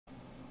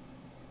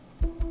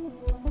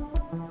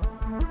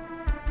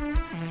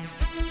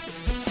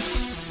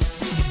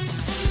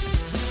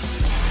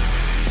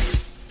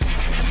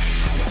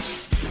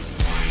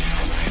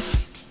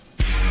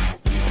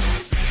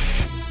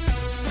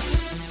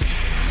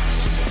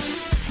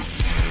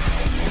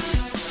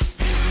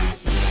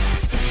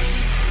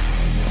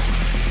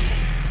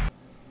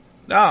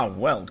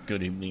Well,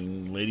 good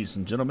evening, ladies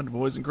and gentlemen,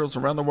 boys and girls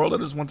around the world.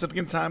 It is once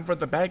again time for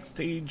the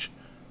Backstage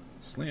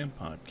Slam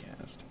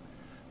Podcast.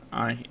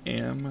 I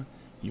am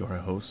your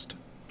host,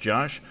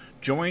 Josh,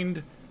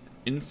 joined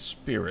in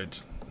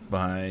spirit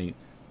by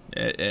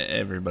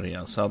everybody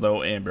else,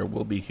 although Amber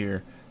will be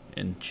here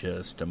in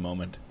just a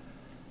moment.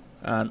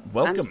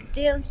 Welcome. I'm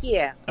still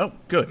here. Oh,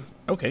 good.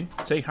 Okay,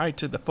 say hi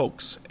to the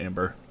folks,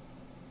 Amber.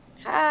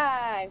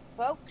 Hi,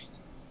 folks.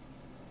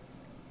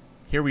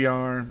 Here we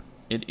are.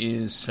 It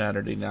is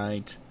Saturday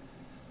night,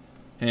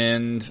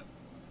 and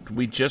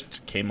we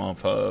just came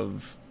off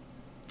of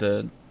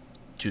the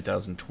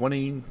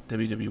 2020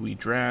 WWE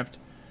Draft.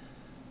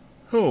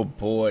 Oh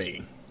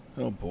boy.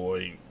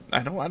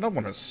 I don't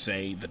want to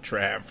say the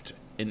draft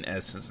in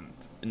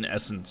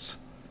essence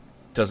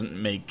doesn't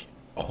make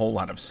a whole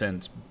lot of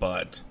sense,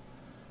 but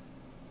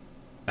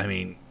I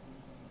mean,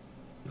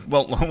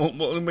 well,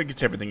 we'll get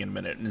to everything in a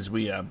minute as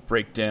we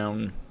break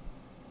down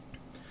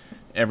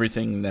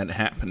everything that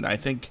happened. I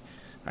think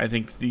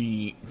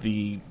the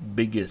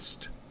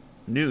biggest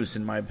news,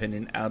 in my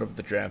opinion, out of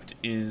the draft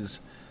is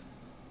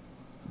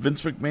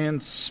Vince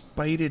McMahon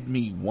spited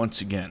me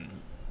once again.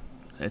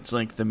 It's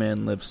like the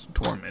man lives to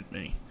torment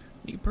me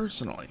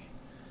personally.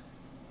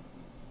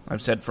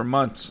 I've said for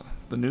months,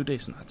 the New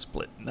Day's not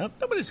splitting up.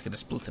 Nobody's going to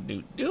split the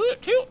New...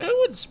 Who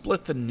would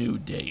split the New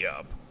Day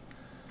up?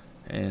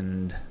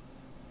 And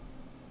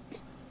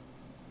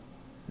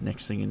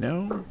next thing you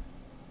know,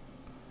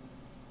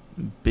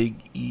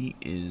 Big E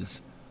is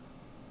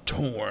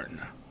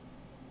torn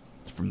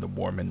from the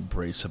warm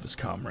embrace of his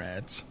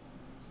comrades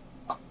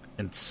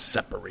and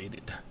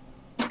separated.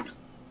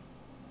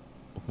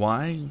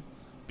 Why?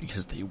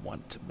 Because they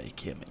want to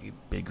make him a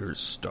bigger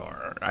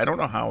star. I don't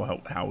know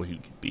how he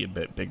could be a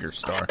bit bigger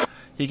star.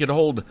 He could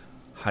hold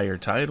higher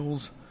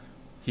titles.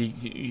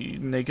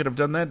 They could have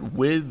done that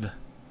with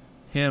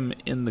him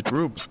in the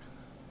group.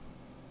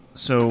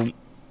 So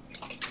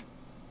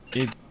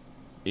it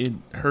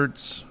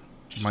hurts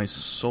my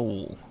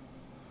soul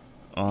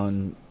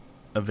on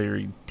a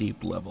very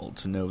deep level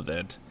to know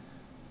that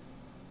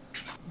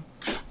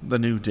the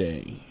New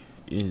Day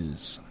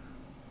is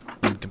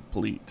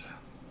incomplete.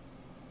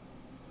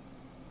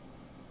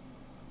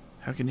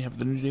 How can you have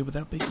the New Day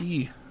without Big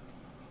E?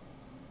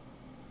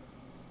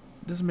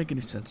 It doesn't make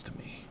any sense to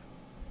me.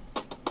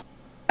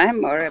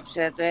 I'm more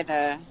upset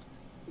that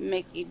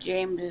Mickie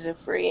James is a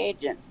free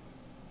agent.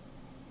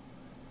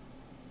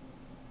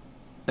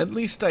 At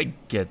least I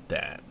get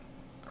that,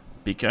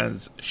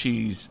 because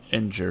she's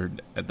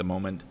injured at the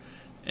moment,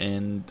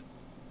 and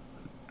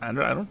I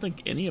don't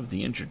think any of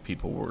the injured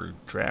people were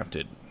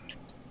drafted.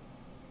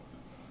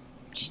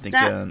 She's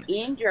not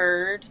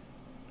injured.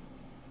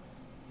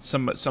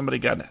 Somebody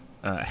got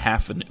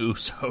half an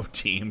USO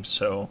team,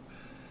 so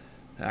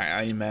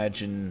I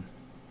imagine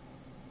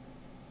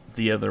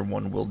the other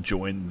one will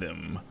join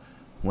them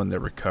when they're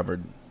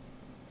recovered.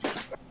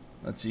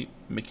 Let's see,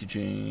 Mickie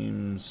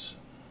James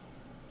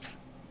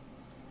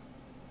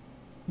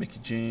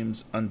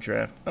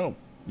undrafted. Oh,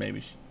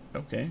 maybe.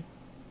 Okay.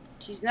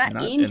 She's not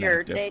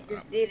injured. Inactive. They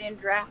just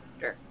didn't draft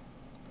her.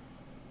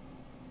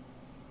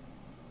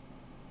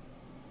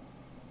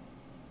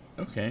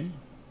 Okay.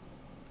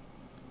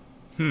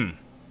 I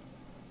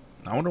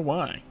wonder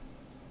why.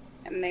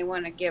 And they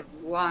want to give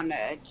Lana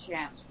a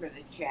chance for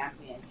the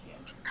championship.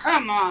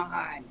 Come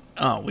on!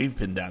 Oh, we've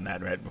been down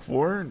that road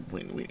before.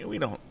 We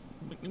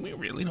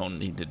really don't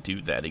need to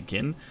do that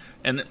again.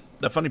 And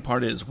the funny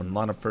part is, when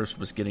Lana first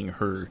was getting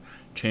her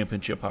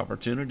championship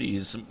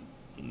opportunities,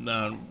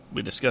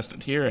 we discussed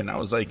it here, and I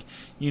was like,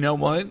 you know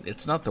what?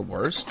 It's not the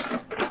worst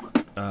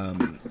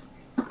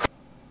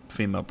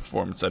female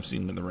performance I've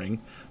seen in the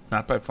ring.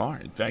 Not by far.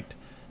 In fact,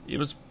 it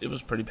was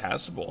pretty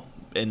passable.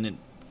 And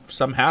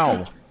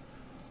somehow,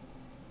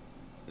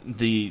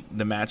 the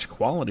match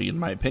quality, in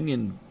my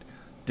opinion,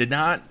 did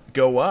not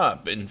go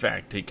up. In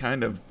fact, it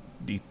kind of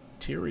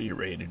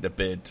deteriorated a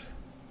bit.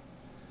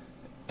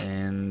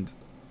 And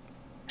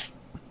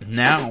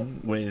now,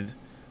 with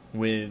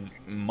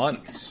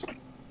months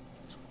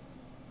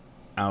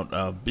out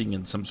of being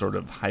in some sort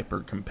of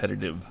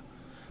hyper-competitive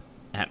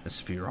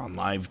atmosphere on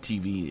live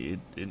TV,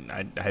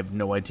 I have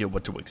no idea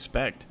what to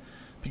expect.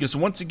 Because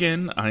once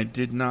again, I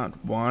did not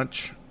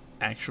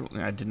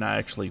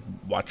actually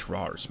watch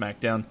Raw or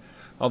SmackDown,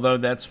 although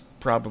that's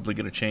probably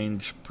going to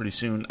change pretty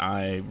soon.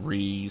 I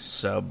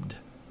re-subbed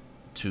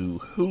to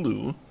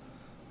Hulu.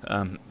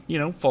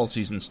 Fall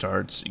season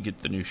starts, you get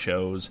the new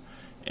shows,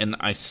 and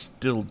I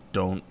still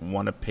don't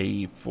want to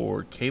pay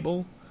for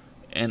cable,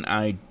 and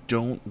I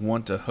don't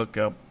want to hook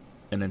up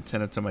an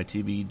antenna to my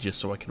TV just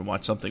so I can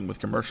watch something with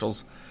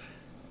commercials.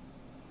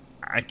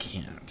 I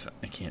can't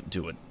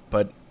do it.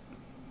 But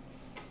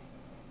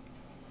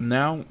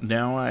now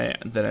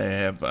that I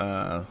have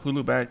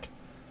Hulu back,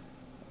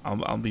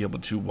 I'll be able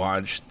to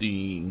watch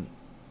a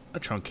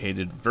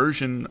truncated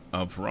version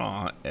of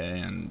Raw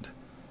and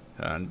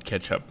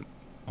catch up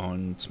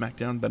on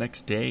SmackDown the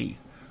next day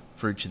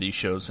for each of these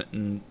shows,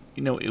 and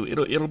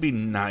it'll be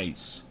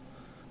nice.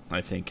 I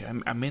think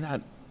I may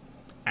not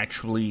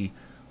actually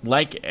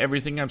like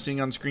everything I'm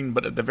seeing on screen,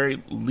 but at the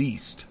very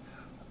least,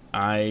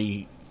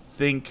 I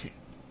think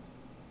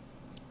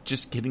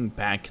just getting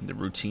back in the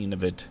routine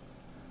of it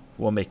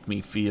will make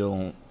me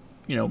feel,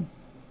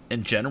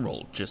 in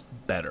general, just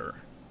better.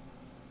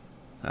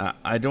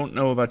 I don't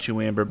know about you,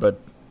 Amber, but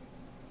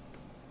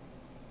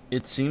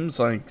it seems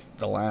like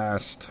the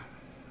last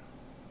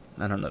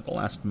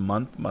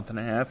month and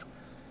a half,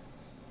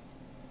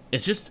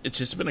 it's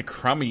just been a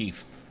crummy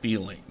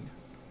feeling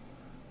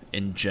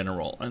in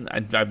general. And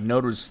I've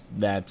noticed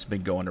that's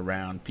been going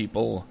around.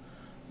 People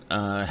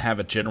have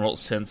a general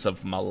sense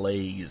of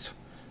malaise.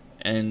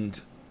 And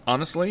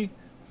honestly,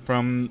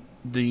 from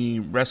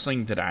the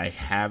wrestling that I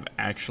have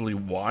actually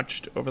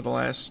watched over the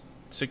last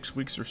 6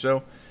 weeks or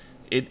so,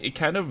 it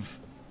kind of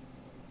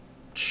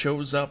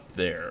shows up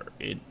there.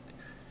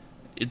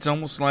 It's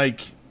almost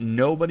like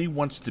nobody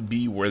wants to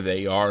be where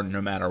they are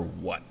no matter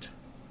what.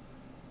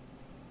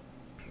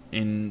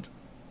 And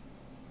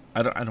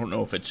I don't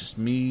know if it's just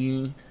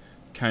me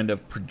kind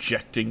of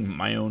projecting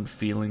my own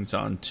feelings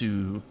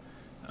onto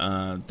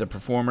the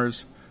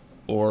performers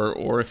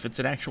or if it's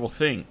an actual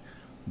thing.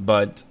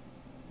 But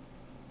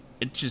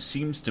it just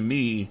seems to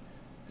me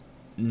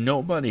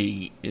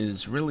nobody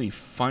is really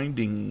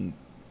finding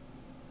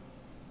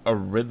a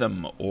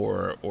rhythm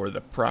or the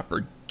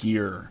proper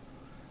gear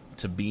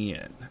to be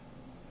in.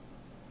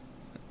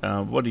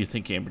 What do you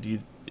think, Amber?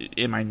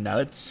 Am I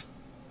nuts?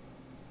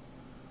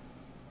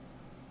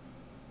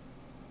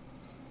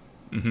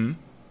 Mm-hmm.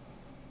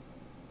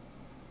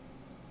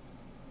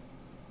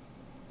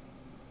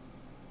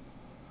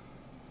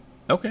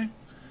 Okay.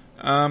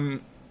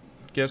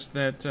 Guess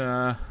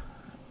that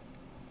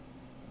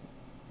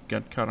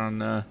got caught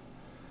on a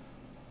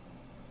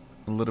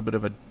little bit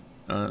of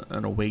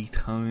an away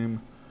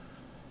time.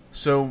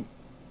 So,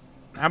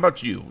 how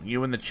about you?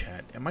 You in the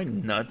chat. Am I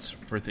nuts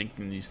for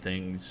thinking these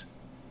things?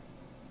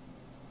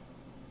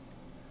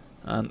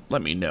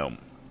 Let me know.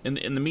 In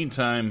the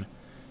meantime,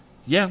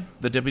 yeah,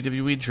 the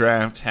WWE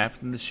Draft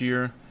happened this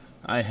year.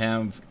 I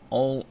have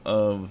all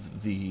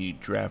of the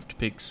draft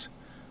picks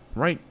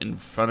right in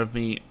front of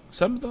me.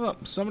 Some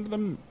of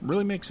them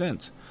really make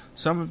sense.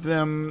 Some of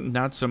them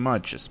not so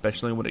much,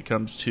 especially when it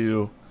comes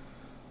to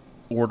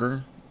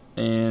order.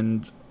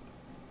 And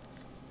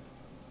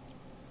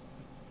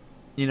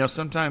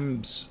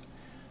sometimes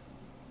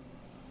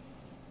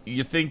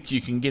you think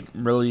you can get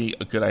really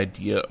a good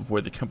idea of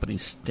where the company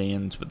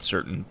stands with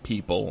certain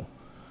people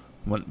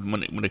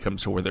when it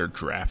comes to where they're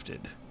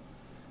drafted.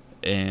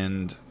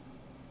 And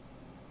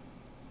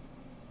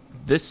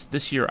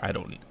this year, I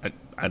don't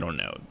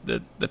know.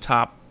 The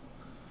top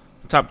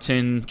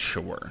 10,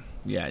 sure.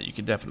 Yeah, you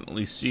can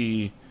definitely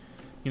see,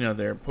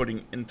 they're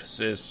putting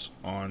emphasis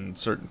on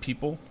certain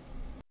people.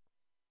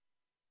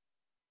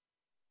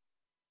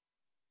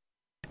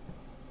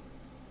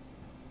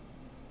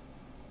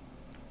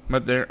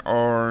 But there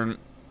are,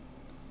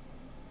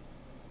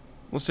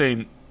 we'll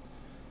say,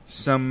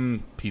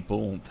 some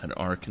people that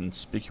are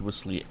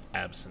conspicuously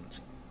absent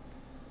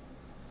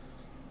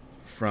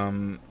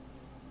from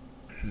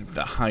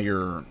the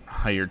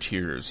higher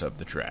tiers of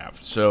the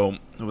draft. So,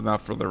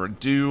 without further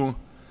ado,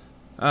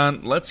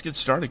 let's get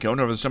started going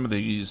over some of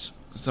these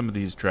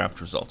draft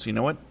results. You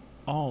know what?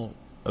 All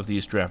of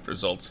these draft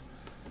results.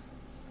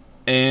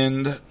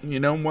 And you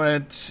know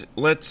what?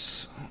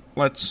 Let's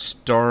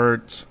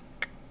start.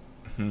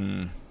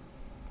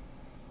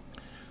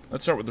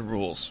 Let's start with the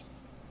rules.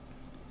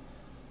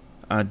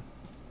 I'm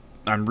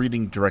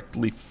reading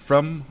directly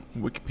from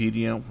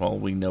Wikipedia. While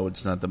we know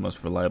it's not the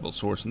most reliable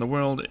source in the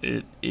world,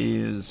 it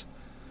is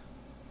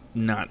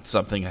not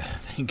something I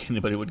think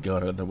anybody would go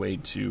out of the way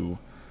to,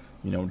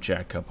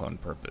 jack up on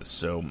purpose.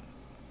 So,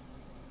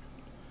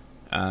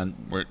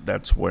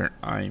 that's where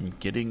I'm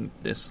getting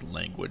this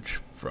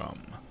language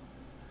from.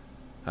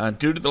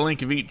 Due to the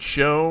length of each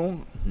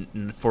show,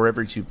 for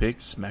every 2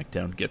 picks,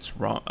 SmackDown gets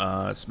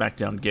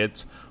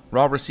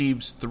Raw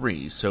receives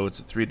 3, so it's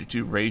a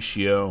 3-to-2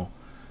 ratio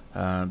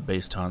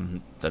based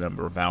on the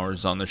number of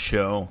hours on the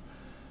show,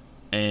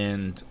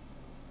 and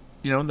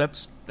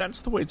that's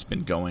the way it's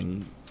been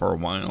going for a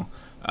while.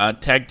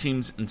 Tag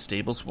teams and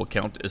stables will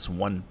count as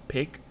 1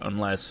 pick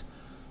unless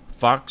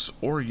Fox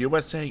or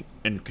USA,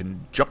 in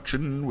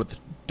conjunction with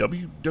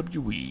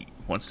WWE,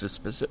 wants to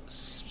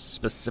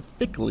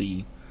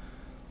specifically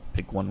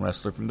pick 1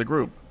 wrestler from the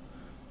group,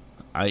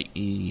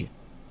 i.e.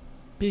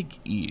 Big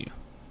E.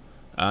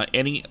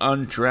 Any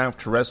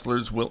undrafted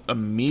wrestlers will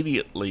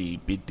immediately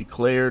be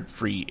declared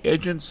free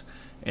agents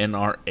and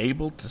are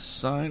able to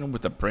sign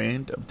with a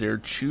brand of their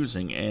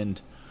choosing. And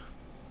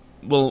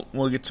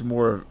we'll get to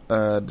more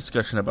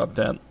discussion about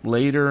that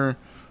later,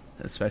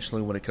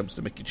 especially when it comes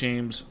to Mickie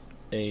James,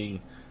 a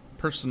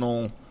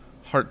personal,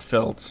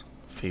 heartfelt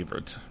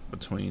favorite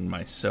between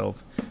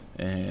myself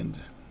and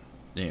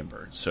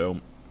Amber.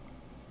 So,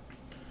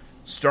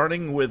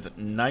 starting with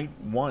Night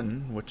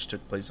 1, which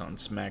took place on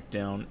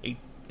SmackDown 8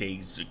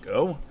 days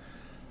ago,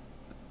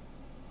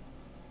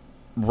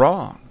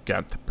 Raw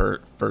got the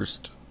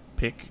first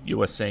pick.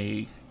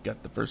 USA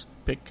got the first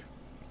pick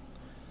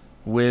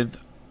with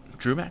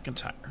Drew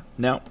McIntyre.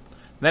 Now,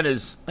 That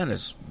is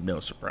no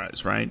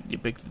surprise, right? You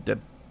pick the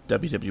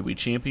WWE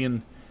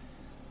champion,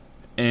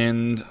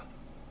 and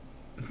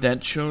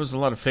that shows a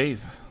lot of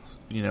faith,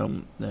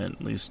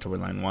 at least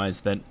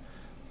storyline-wise, that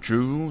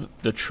Drew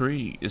the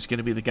Tree is going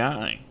to be the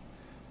guy.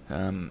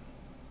 No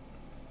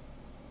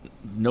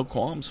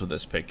qualms with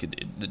this pick.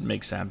 It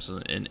makes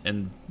absolute...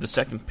 And the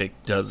second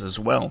pick does as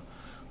well,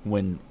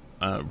 when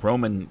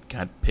Roman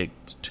got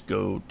picked to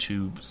go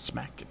to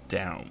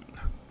SmackDown.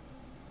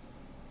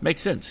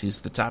 Makes sense.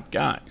 He's the top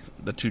guy.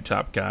 The two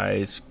top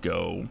guys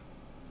go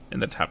in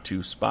the top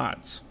two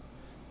spots.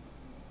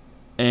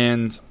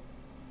 And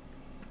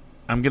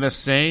I'm going to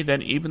say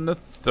that even the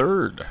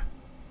third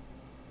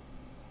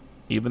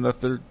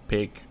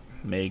pick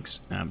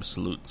makes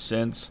absolute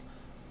sense,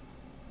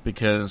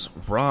 because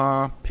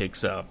Raw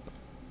picks up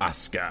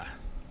Asuka.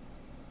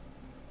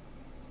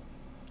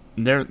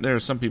 There are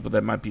some people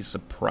that might be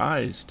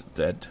surprised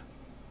that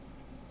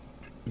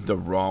the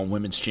Raw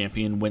Women's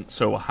Champion went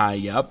so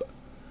high up,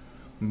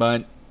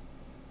 but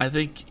I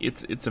think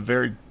it's a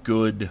very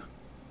good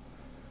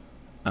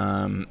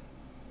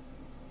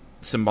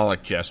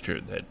symbolic gesture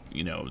that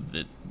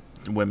that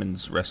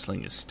women's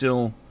wrestling is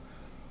still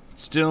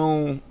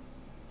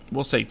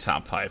we'll say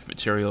top 5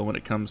 material when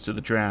it comes to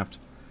the draft,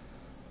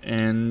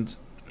 and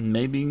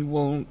maybe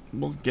we'll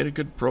get a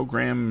good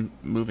program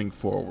moving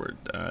forward.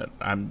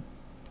 I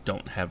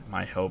don't have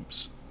my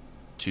hopes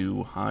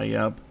too high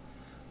up,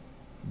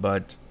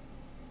 but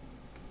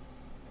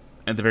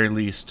at the very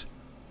least,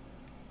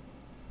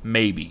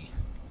 maybe,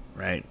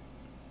 right?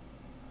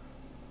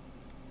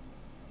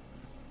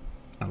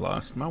 I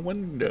lost my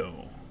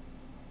window.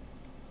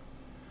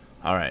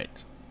 All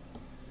right.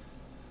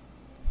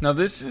 Now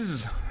this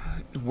is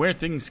where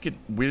things get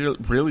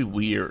really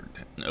weird,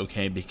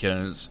 okay?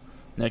 Because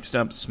next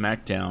up,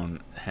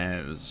 SmackDown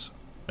has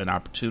an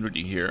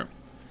opportunity here.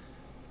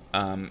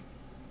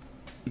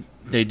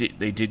 They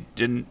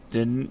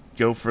didn't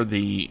go for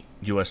the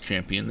U.S.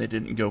 champion. They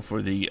didn't go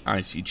for the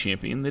IC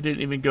champion. They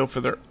didn't even go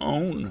for their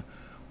own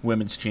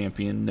women's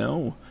champion.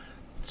 No,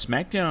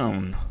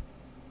 SmackDown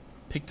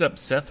picked up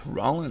Seth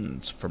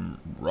Rollins from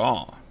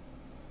Raw.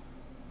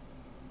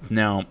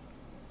 Now,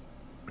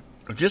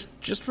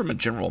 just from a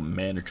general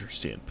manager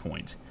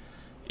standpoint,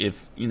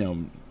 if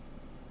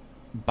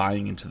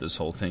buying into this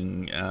whole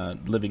thing,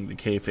 living the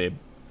kayfabe,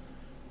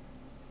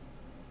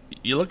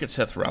 you look at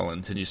Seth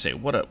Rollins and you say,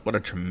 what a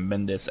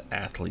tremendous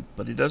athlete,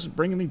 but he doesn't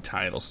bring any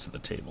titles to the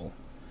table.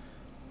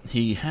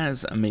 He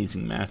has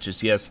amazing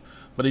matches, yes,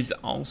 but he's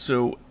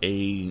also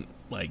a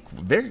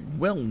very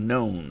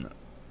well-known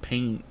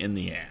pain in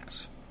the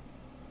ass.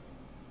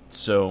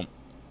 So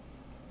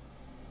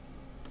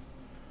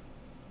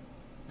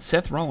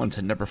Seth Rollins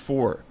at number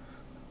 4,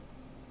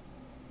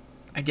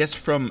 I guess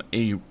from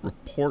a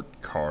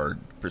report card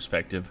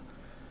perspective,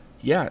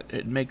 yeah,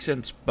 it makes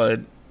sense, but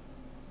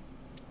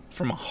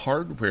from a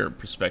hardware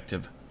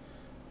perspective,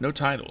 no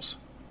titles.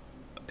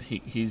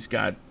 He's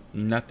got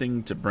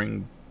nothing to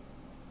bring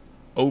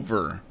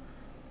over,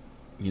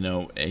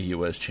 a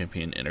U.S.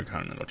 champion,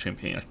 Intercontinental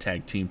champion, a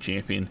tag team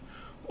champion,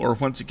 or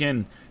once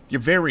again, your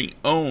very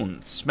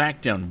own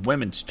SmackDown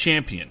Women's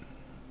Champion.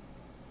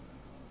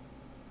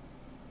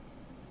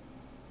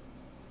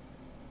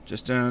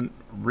 Just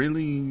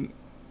really,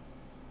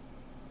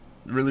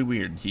 really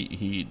weird.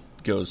 He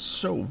goes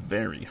so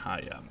very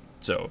high up.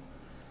 So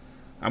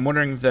I'm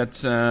wondering if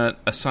that's a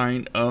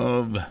sign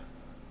of, I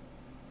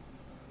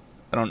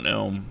don't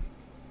know.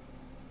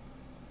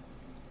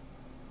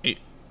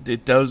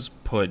 It does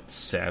put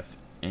Seth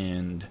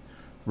and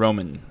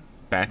Roman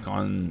back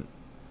on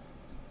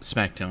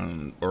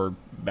SmackDown, or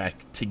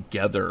back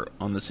together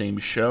on the same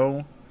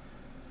show,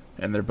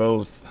 and they're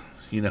both,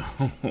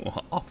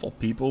 awful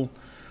people.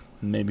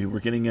 Maybe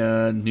we're getting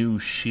a new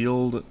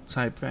Shield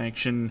type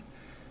faction.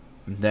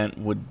 That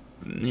would,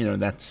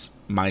 that's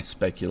my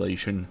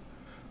speculation.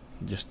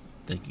 Just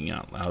thinking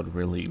out loud,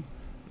 really.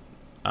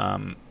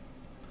 After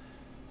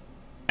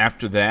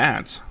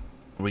that,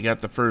 we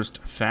got the first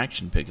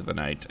faction pick of the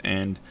night,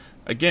 and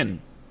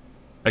again,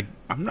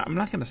 I'm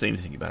not going to say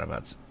anything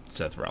about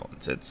Seth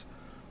Rollins.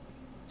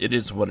 It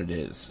is what it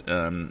is.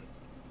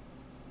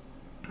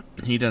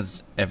 He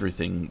does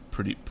everything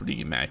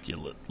pretty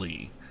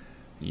immaculately,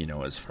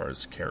 as far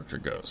as character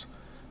goes.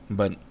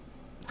 But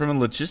from a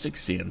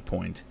logistics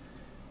standpoint,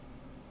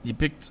 you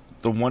picked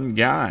the one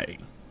guy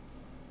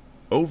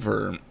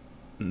over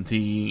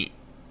the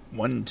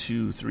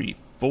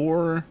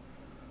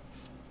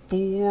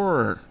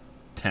 4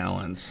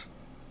 talents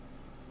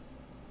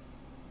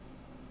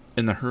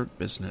in the Hurt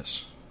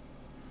Business,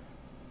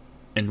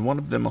 and one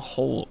of them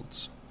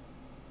holds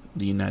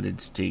the United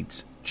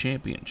States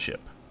Championship.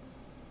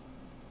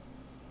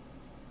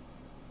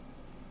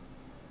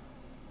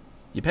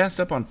 You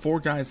passed up on 4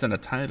 guys and a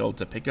title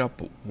to pick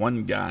up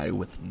one guy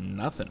with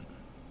nothing.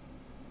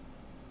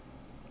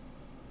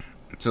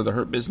 So the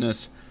Hurt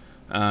Business,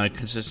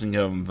 consisting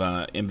of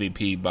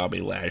MVP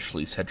Bobby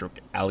Lashley,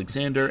 Cedric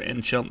Alexander,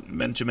 and Shelton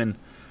Benjamin,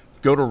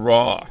 go to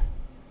Raw.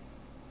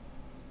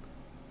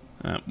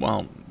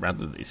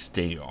 Rather they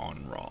stay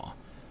on Raw,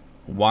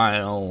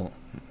 while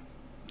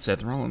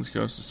Seth Rollins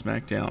goes to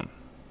SmackDown.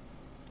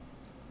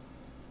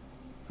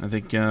 I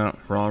think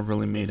Raw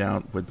really made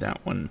out with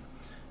that one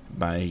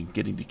by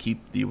getting to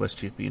keep the U.S.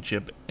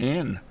 Championship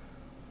and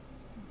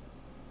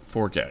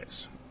 4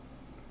 guys.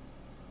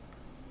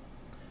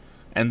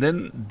 And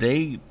then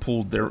they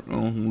pulled their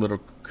own little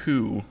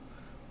coup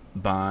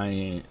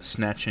by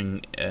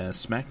snatching a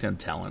SmackDown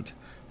talent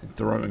and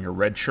throwing a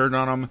red shirt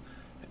on him,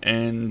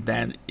 and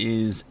that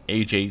is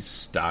AJ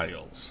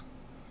Styles.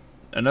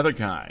 Another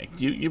guy.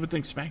 You would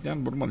think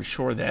SmackDown would want to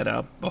shore that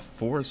up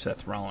before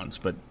Seth Rollins,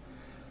 but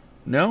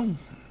no,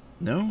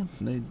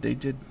 they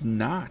did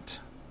not.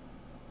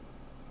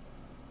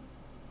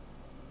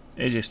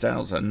 AJ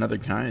Styles, another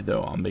guy,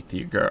 though, I'll make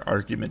the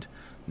argument,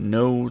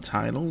 no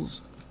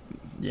titles.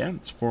 Yeah,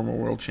 it's former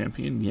world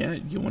champion. Yeah,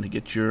 you want to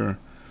get your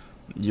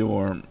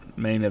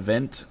main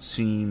event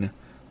scene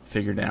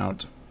figured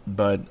out,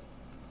 but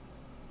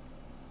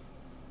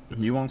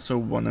you also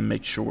want to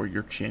make sure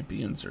your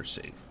champions are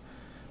safe.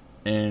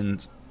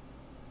 And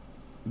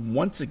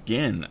once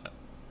again,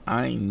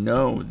 I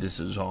know this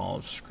is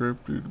all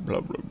scripted, blah,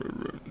 blah,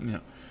 blah, blah.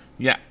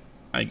 Yeah,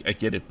 I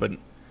get it, but,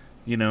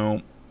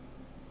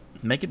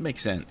 make it make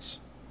sense.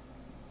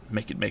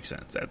 Make it make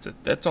sense. That's it.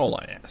 That's all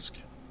I ask.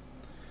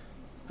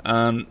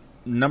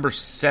 Number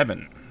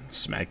 7,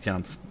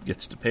 SmackDown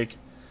gets to pick.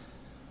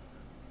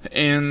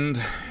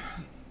 And,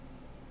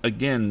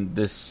 again,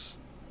 this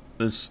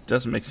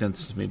doesn't make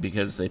sense to me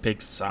because they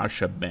picked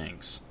Sasha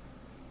Banks.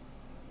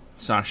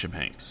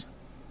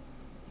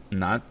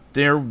 Not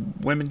their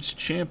women's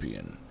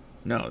champion.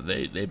 No,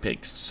 they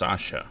picked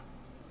Sasha.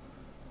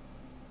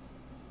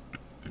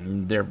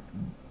 And they're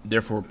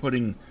therefore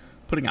putting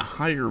a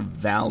higher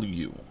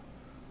value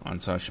on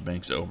Sasha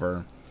Banks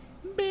over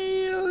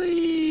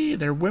Bayley,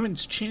 their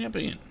women's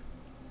champion.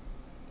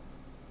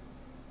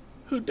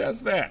 Who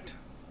does that?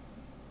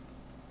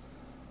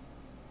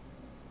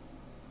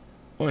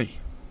 Oi.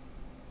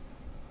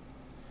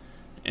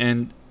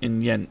 And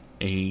yet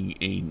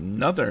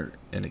another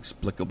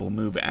inexplicable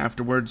move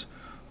afterwards,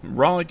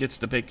 Raw gets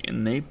to pick,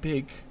 and they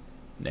pick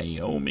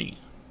Naomi.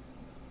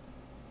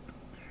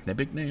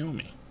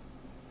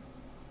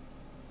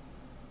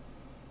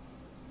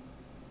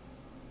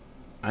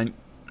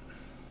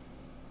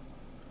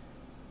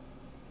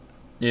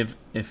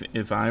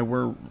 If I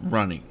were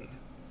running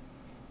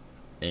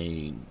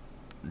a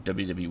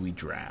WWE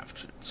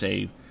Draft,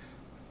 say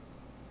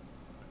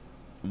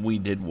we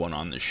did one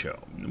on the show,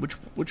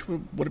 which would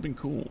have been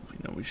cool.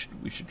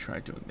 We should try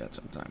doing that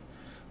sometime.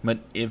 But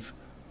if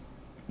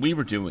we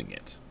were doing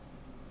it,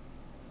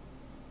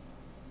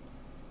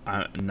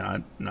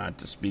 not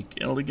to speak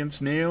ill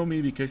against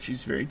Naomi because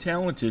she's very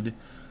talented,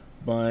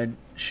 but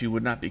she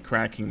would not be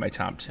cracking my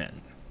top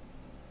 10,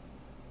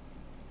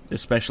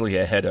 especially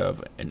ahead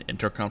of an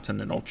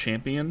Intercontinental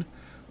Champion,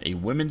 a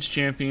Women's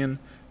Champion,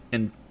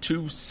 and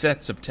 2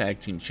 sets of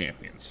Tag Team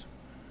Champions.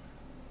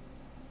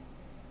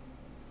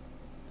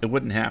 It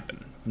wouldn't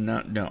happen.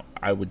 No,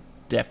 I would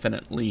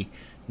definitely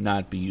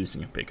not be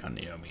using a pick on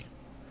Naomi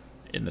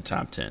in the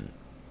top 10.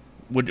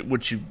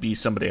 Would she be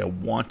somebody I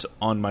want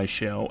on my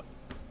show?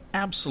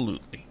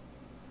 Absolutely.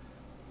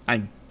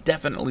 I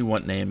definitely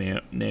want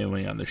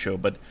Naomi on the show,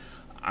 but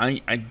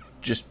I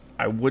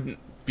wouldn't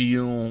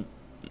feel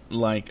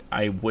like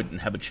I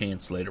wouldn't have a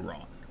chance later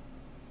on.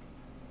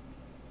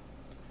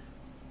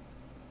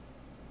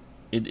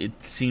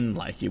 It seemed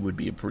like it would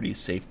be a pretty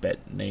safe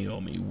bet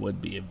Naomi would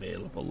be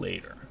available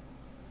later.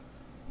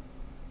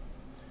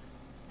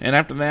 And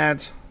after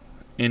that,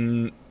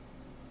 I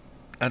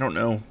don't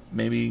know,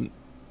 maybe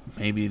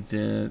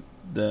the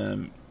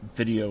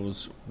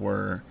videos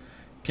were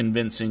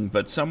convincing,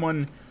 but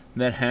someone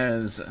that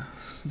has,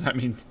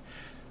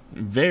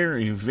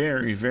 very,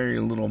 very, very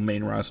little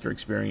main roster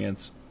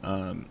experience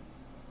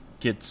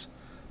gets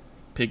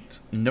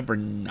picked number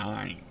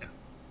 9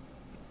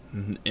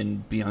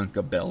 in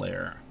Bianca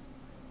Belair.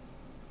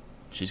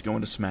 She's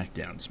going to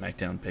SmackDown.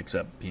 SmackDown picks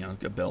up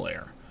Bianca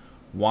Belair.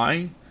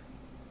 Why?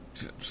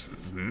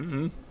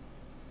 You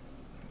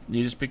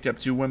just picked up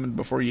 2 women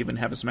before you even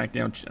have a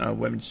SmackDown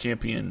Women's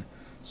Champion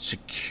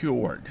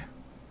secured.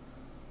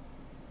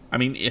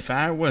 If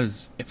I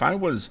was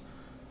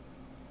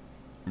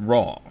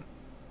Raw,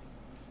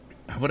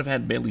 I would have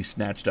had Bayley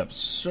snatched up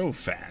so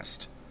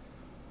fast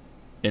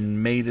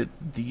and made it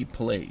the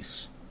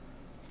place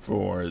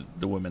for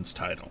the women's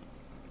title.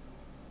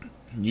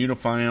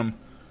 Unify them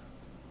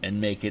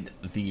and make it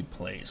the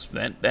place.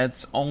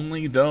 That's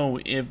only, though,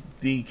 if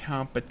the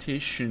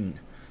competition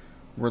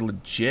were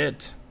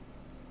legit.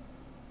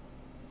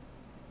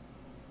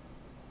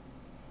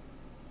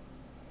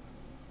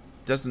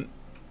 Doesn't...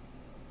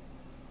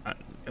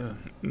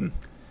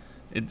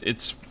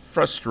 it's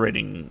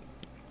frustrating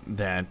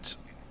that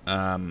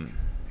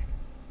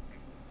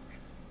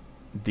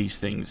these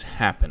things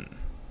happen.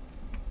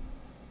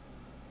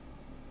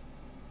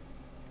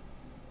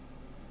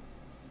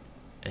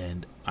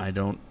 And I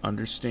don't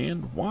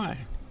understand why.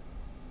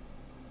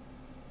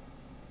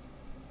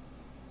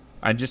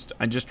 I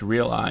just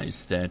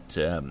realized that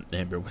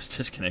Amber was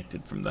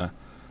disconnected from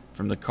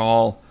the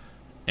call,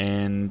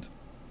 And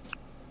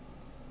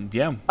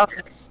yeah.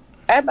 Okay.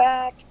 I'm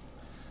back.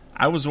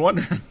 I was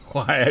wondering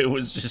why it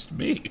was just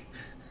me.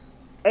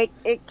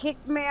 It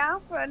kicked me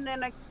off, and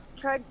then I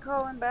tried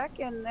calling back,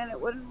 and then it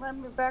wouldn't let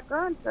me back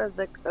on. So I was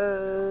like,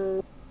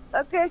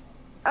 okay,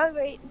 I'll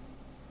wait.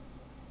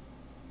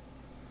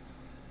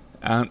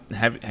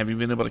 Have you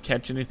been able to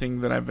catch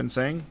anything that I've been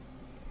saying?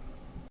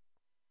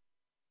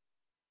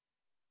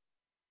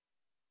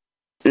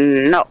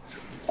 No.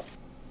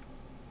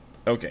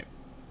 Okay.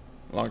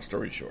 Long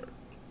story short.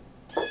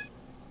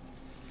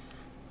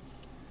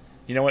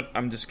 You know what?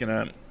 I'm just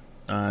going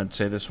to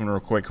say this one real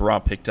quick. Raw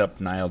picked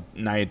up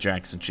Nia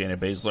Jax and Shayna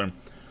Baszler,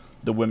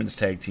 the women's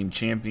tag team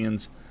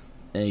champions.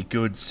 A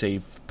good,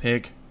 safe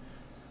pick.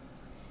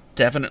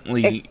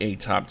 Definitely a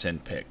top 10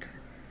 pick.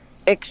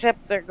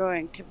 Except they're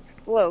going to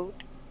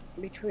float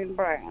between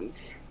brands.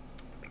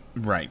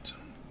 Right.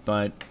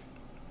 But,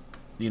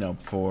 you know,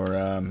 for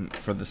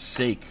the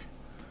sake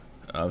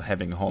of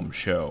having a home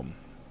show,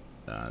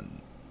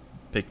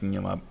 picking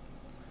him up.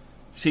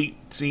 See,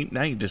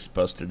 now you just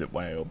busted it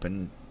wide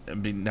open. I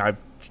mean, I've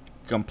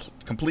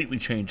completely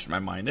changed my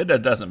mind. It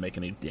doesn't make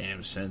any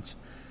damn sense.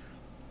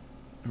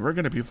 We're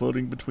going to be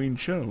floating between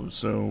shows,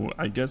 so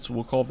I guess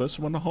we'll call this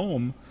one a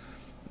home.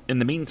 In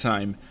the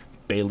meantime,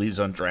 Bayley's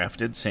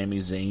undrafted, Sami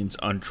Zayn's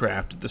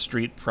undrafted, the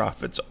Street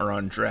Profits are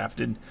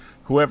undrafted.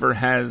 Whoever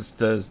has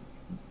the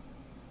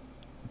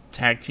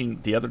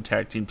other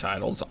tag team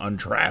titles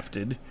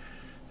undrafted.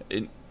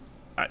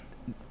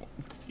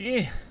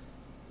 Yeah.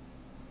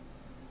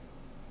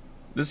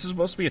 This is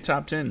supposed to be a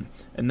top 10,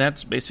 and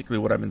that's basically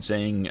what I've been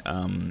saying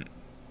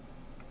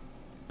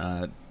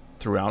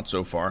throughout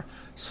so far.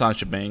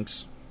 Sasha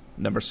Banks,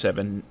 number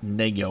 7.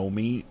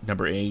 Naomi,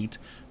 number 8.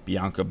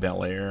 Bianca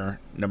Belair,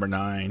 number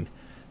 9.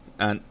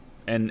 And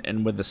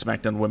with the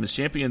SmackDown Women's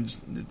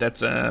Champions,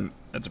 that's a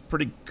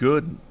pretty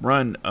good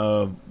run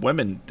of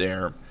women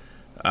there.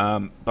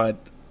 But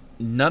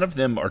none of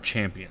them are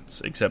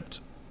champions except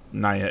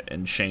Nia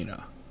and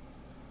Shayna.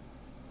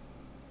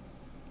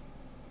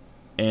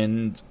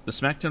 And the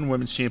SmackDown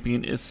Women's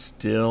Champion is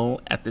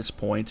still, at this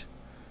point,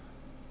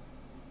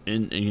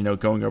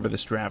 going over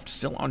this draft,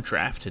 still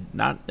undrafted,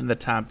 not in the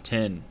top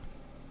 10.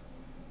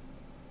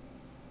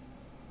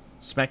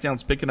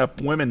 SmackDown's picking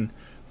up women,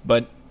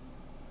 but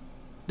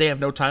they have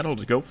no title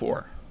to go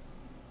for.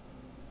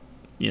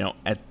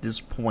 At this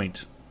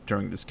point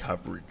during this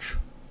coverage.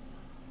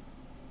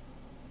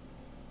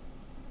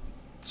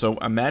 So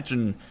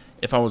imagine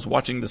if I was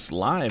watching this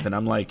live and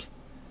I'm like,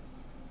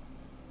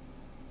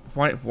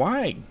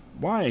 Why?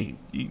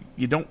 You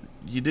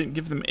didn't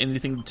give them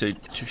anything to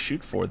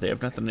shoot for. They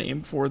have nothing to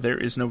aim for. There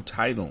is no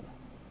title.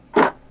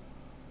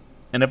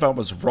 And if I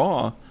was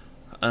Raw,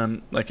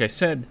 like I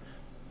said,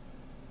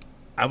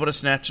 I would have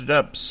snatched it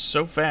up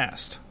so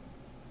fast.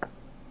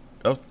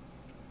 Oh,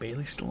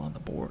 Bayley's still on the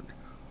board.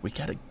 We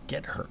gotta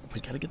get her.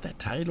 We gotta get that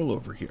title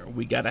over here.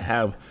 We gotta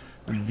have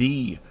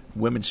the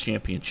Women's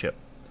Championship.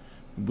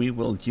 We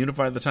will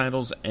unify the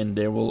titles, and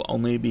there will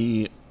only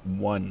be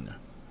one.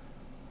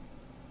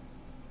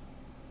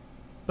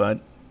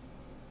 But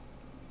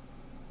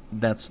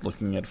that's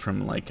looking at it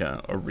from like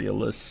a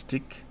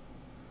realistic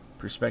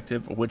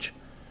perspective, which,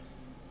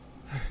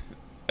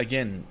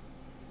 again,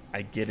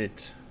 I get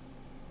it.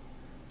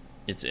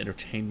 It's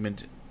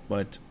entertainment,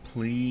 but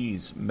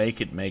please make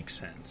it make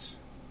sense.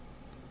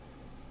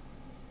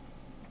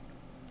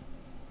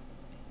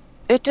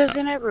 It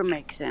doesn't ever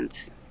make sense.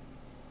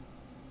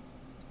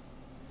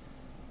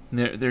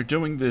 They're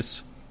doing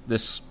this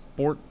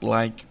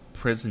sport-like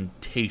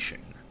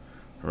presentation,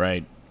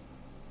 right?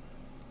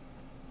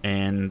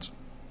 And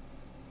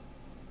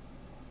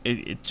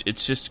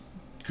it's just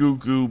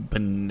goo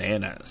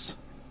bananas.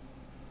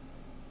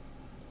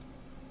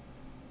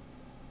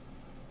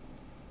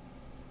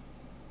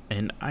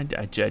 And I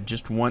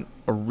just want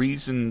a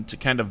reason to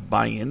kind of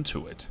buy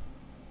into it.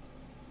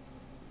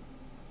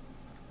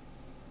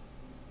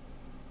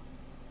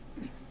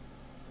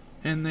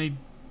 And they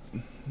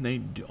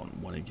don't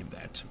want to give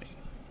that to me.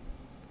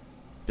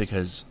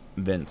 Because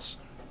Vince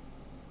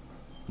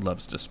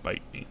loves to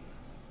spite me.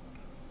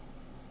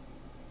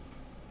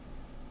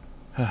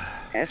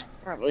 That's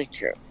probably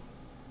true.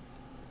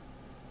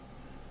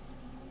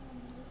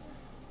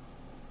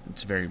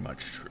 It's very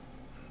much true.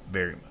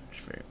 Very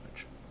much, very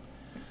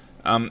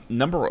much.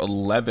 Number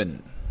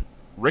 11,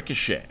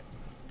 Ricochet.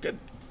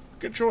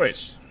 Good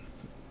choice.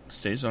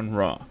 Stays on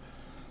Raw.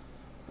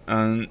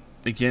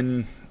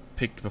 Again,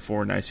 picked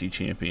before an IC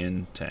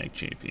champion, tag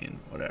champion,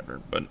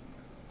 whatever, but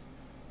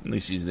at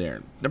least he's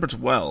there. Number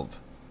 12,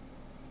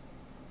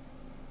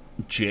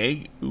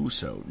 Jey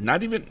Uso.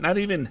 Not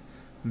even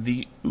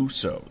the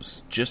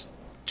Usos, just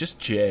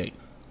Jey.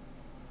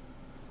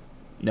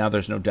 Now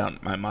there's no doubt in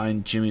my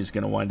mind Jimmy's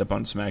going to wind up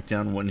on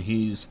SmackDown when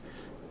he's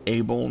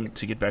able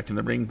to get back in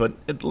the ring, but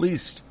at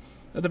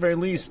the very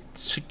least,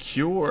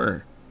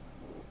 secure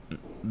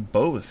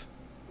both.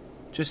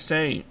 Just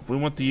say, we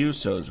want the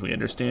Usos. We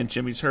understand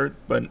Jimmy's hurt,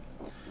 but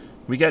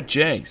we got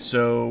Jey,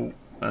 so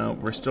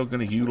we're still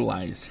going to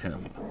utilize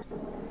him.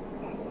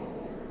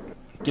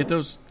 Get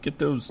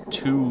those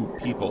two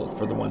people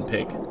for the one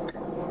pick.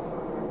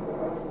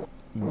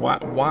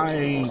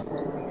 Why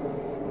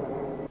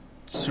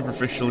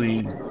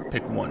superficially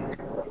pick one?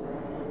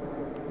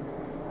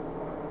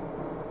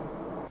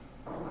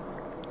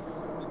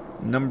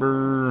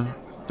 Number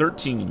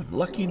 13,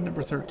 lucky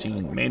number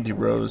 13, Mandy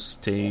Rose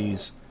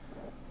stays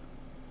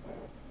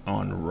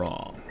on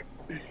Raw.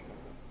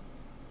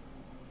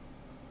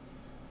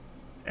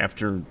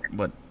 After,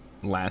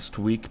 last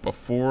week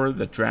before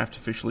the draft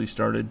officially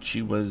started,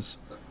 she was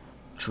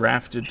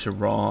drafted to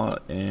Raw,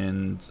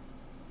 and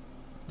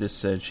this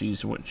said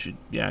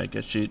I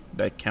guess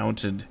that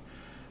counted,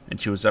 and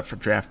she was up for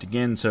draft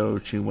again, so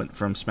she went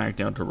from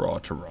SmackDown to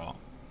Raw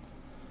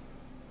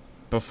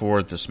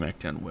before the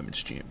SmackDown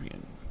Women's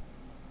Champion.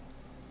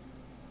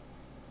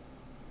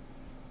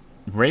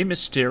 Rey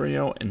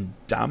Mysterio and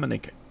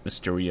Dominic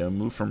Mysterio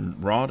moved from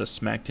Raw to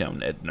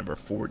SmackDown at number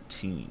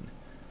 14.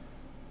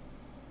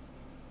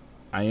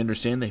 I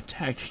understand they've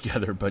tagged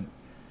together, but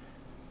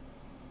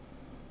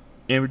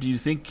Amber, do you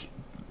think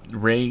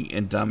Rey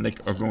and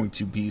Dominic are going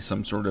to be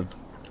some sort of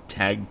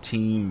tag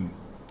team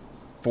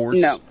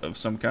force of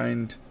some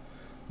kind?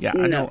 Yeah,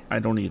 no. I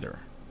don't either.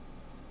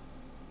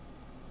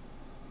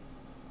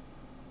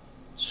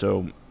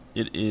 So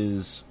it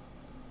is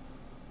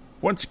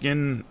once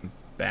again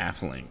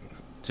baffling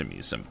to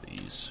me, some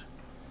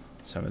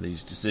of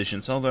these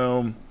decisions.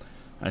 Although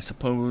I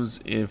suppose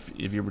if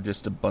you were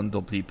just to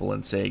bundle people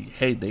and say,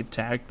 hey, they've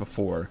tagged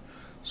before,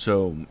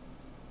 so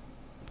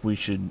we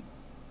should,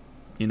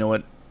 you know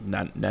what,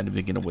 not even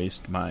going to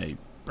waste my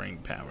brain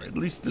power. At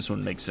least this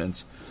one makes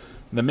sense.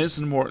 The Miz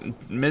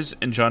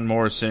and John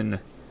Morrison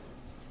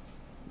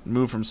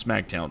moved from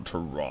SmackDown to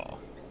Raw.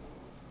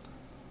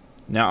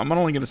 Now, I'm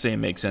only going to say it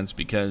makes sense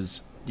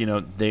because,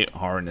 they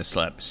are an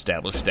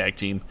established tag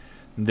team.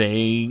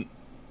 They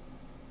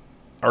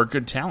are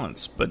good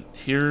talents, but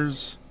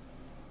here's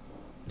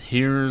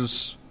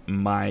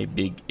my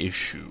big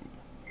issue.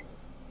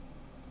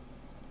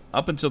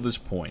 Up until this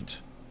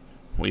point,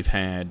 we've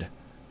had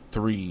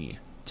 3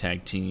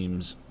 tag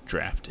teams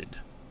drafted.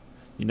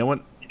 You know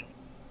what?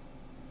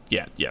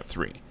 Yeah,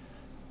 3.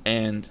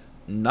 And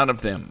none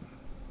of them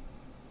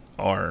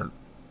are...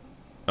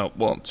 Oh,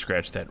 well,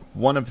 scratch that.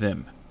 One of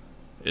them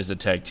is a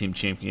tag team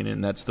champion,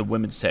 and that's the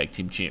women's tag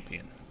team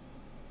champion.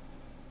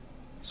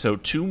 So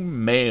 2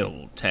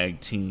 male tag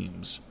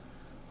teams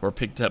were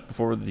picked up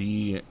before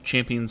the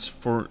champions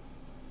for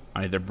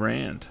either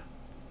brand.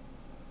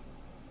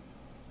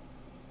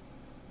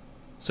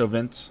 So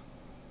Vince,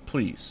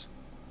 please,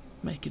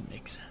 make it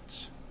make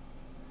sense.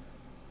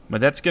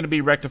 But that's going to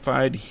be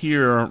rectified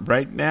here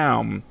right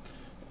now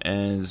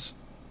as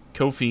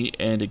Kofi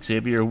and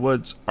Xavier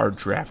Woods are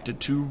drafted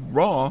to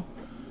Raw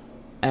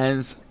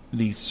as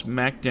the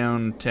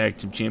SmackDown Tag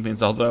Team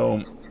Champions,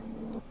 although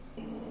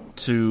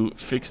to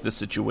fix the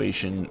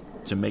situation,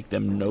 to make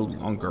them no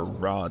longer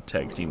Raw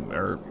Tag Team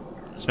or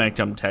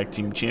SmackDown Tag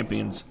Team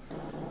Champions,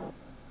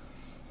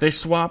 they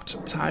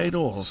swapped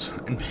titles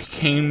and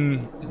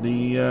became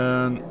the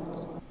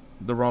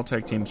Raw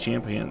Tag Team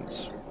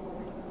Champions.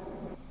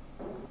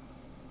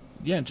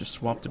 Yeah, just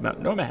swapped them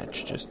out. No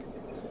match, just...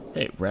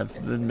 Hey, rather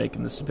than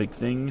making this a big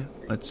thing,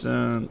 let's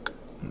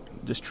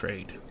just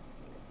trade.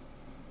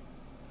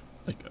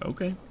 Like,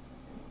 okay.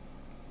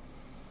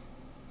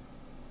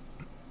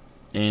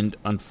 And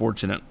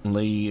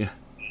unfortunately,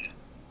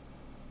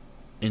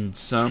 in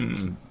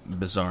some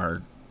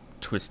bizarre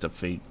twist of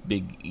fate,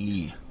 Big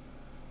E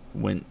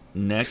went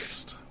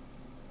next,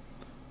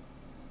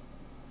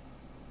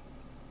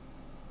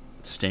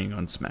 staying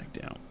on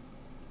SmackDown.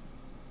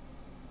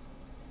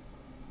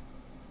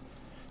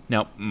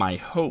 Now, my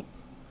hope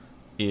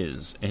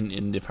is,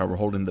 and if I were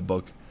holding the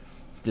book,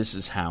 this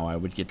is how I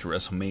would get to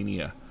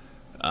WrestleMania,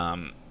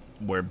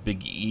 where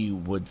Big E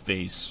would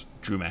face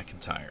Drew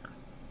McIntyre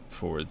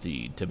for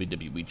the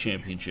WWE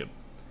Championship.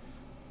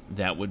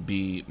 That would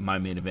be my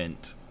main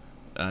event.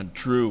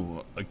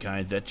 Drew, a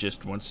guy that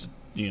just wants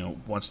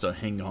to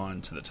hang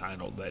on to the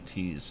title that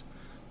he's,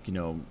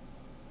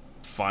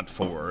 fought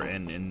for,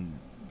 and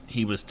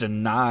he was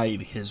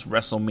denied his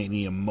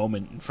WrestleMania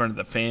moment in front of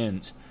the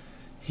fans.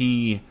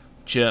 He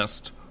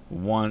just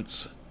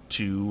wants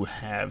to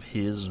have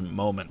his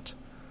moment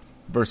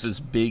versus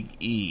Big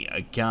E,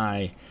 a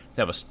guy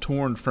that was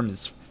torn from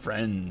his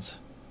friends,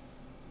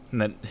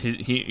 and that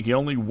he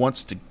only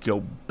wants to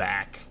go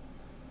back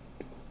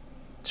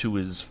to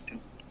his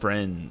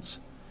friends,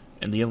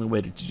 and the only way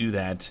to do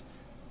that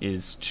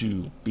is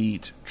to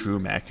beat Drew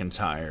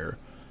McIntyre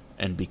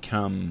and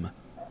become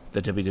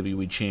the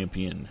WWE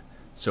Champion.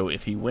 So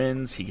if he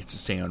wins, he gets to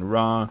stay on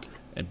Raw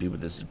and be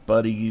with his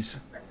buddies.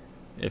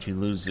 If he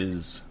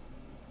loses,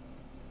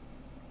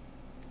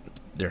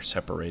 they're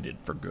separated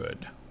for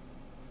good.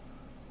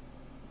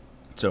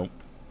 So,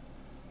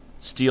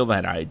 steal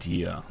that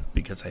idea,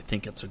 because I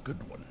think it's a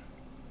good one.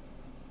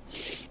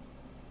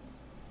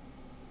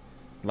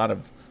 A lot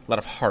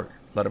of heart,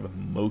 a lot of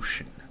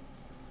emotion.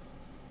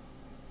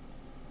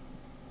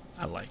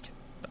 I like it.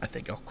 I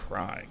think I'll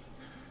cry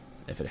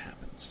if it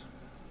happens.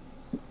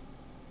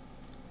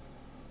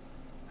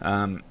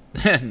 And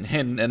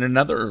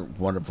another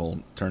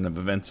wonderful turn of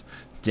events,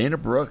 Dana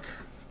Brooke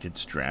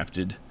gets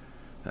drafted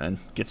and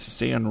gets to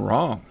stay on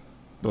Raw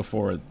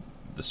before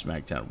the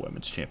SmackDown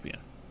Women's Champion.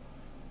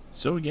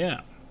 So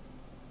yeah,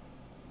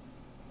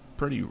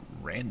 pretty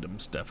random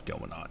stuff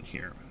going on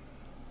here.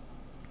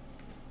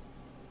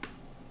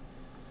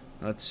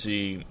 Let's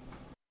see.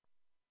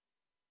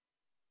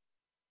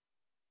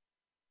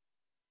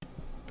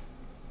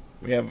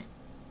 We have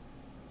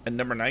at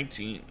number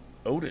 19,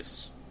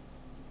 Otis.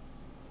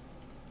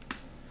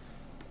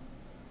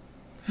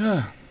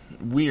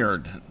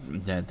 Weird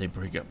that they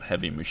break up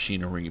Heavy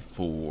Machinery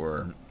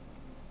for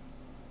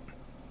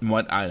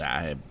what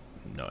I have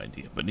no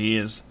idea, but he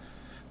is.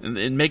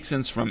 It makes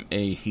sense from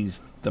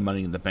he's the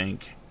Money in the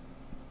Bank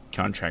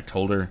contract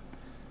holder.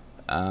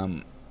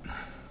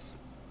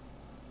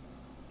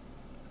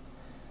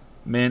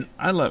 Man,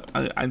 I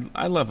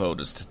love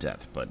Otis to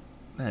death, but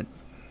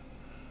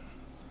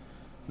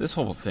this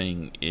whole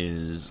thing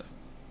is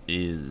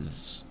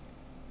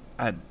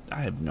I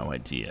have no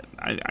idea.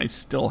 I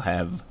still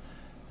have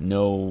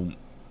no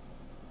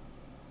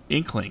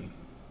inkling,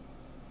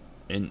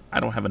 and I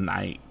don't have an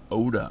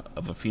iota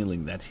of a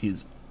feeling that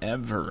he's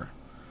ever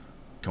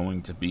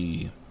going to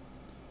be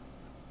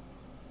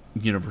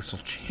Universal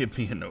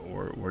Champion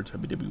or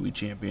WWE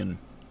Champion.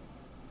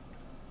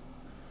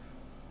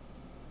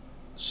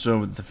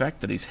 So the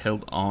fact that he's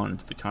held on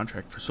to the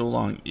contract for so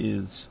long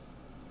is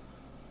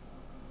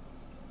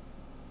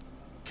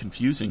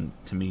confusing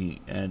to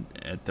me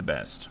at the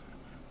best.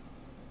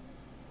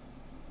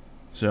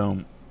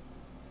 So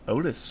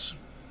Otis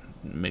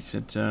makes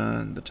it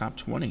the top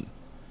 20.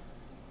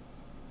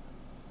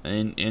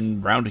 And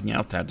in rounding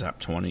out that top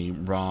 20,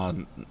 Raw,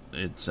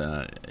 its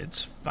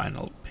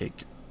final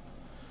pick,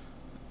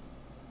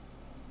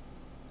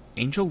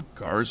 Angel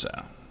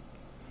Garza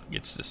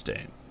gets to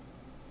stay.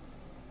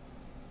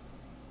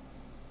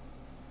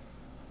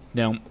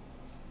 Now,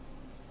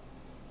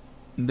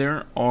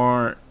 there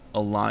are a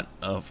lot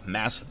of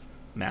massive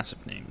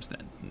names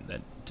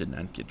that did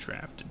not get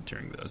drafted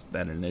during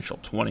that initial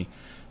 20.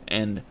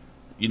 And,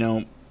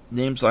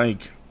 names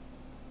like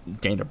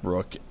Dana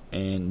Brooke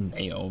and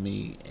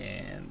Naomi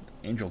and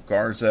Angel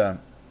Garza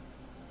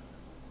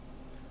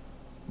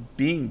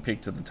being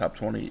picked to the top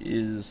 20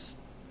 is...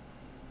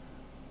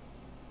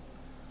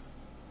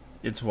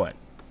 It's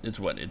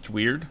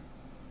weird?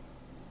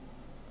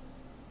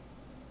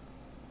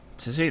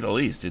 To say the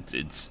least,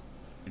 it's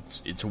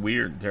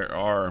weird. There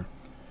are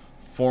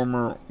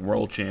former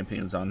world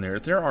champions on there.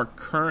 There are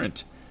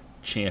current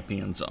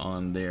champions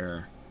on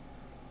there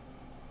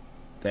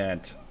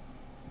that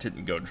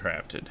didn't go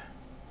drafted.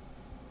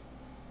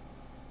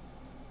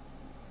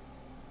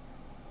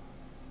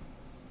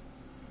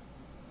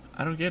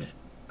 I don't get it.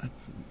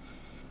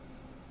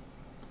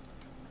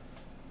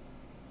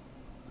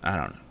 I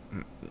don't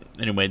know.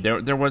 Anyway,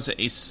 there was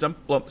a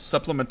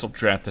supplemental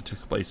draft that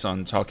took place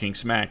on Talking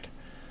Smack.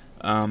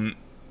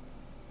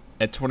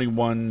 At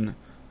 21,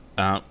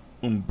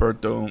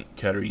 Humberto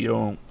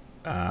Carrillo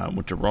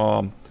went to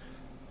Raw.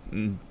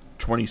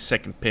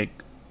 22nd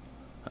pick,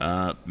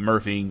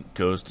 Murphy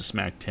goes to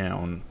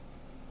SmackDown.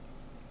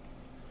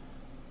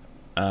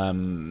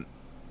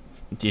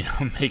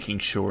 Making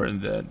sure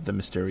that the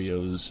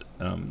Mysterios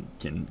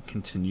can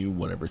continue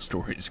whatever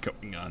story is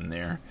going on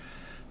there.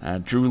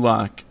 Drew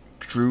Gulak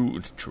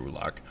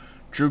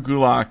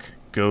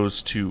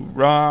goes to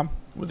Raw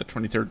with a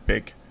 23rd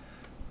pick.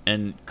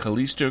 And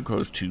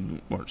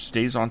Kalisto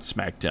stays on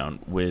SmackDown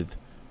with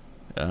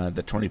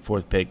the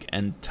 24th pick,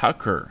 and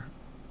Tucker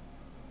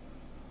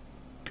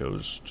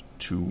goes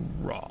to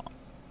Raw.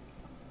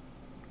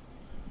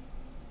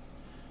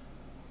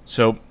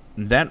 So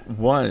that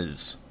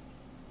was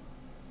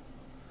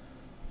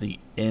the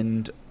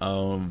end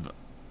of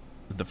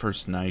the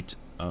first night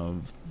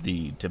of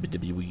the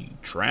WWE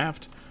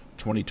Draft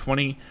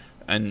 2020,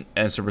 and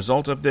as a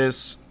result of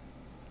this,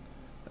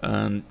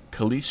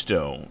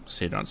 Kalisto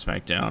stayed on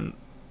SmackDown,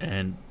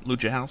 and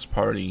Lucha House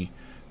Party,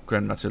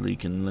 Gran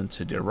Metalik, and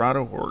Lince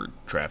Dorado were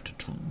drafted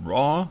to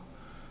Raw.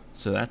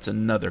 So that's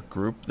another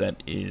group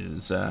that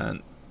is,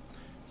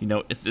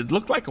 it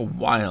looked like a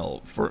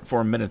while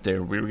for a minute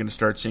there. We were going to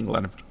start seeing a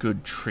lot of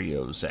good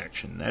trios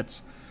action.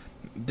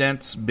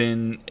 That's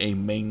been a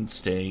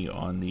mainstay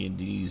on the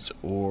Indies,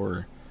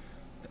 or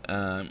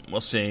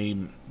we'll say,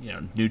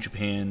 New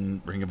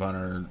Japan, Ring of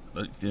Honor,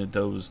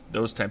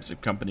 those types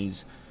of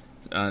companies.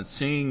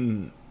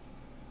 Seeing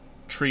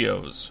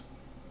trios,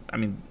 I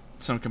mean,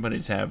 some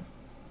companies have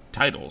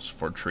titles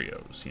for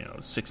trios,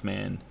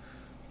 6-man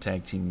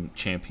tag team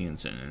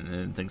champions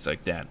and things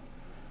like that.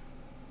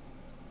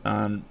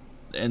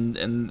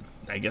 And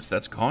I guess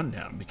that's gone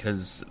now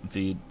because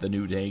the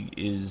New Day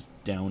is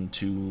down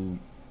to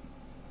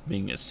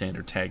being a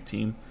standard tag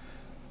team,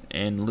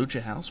 and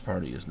Lucha House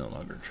Party is no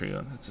longer a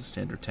trio. That's a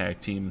standard tag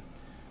team.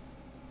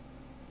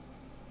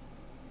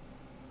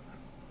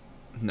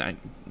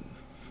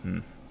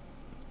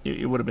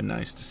 It would have been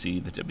nice to see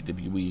the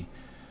WWE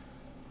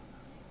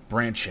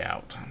branch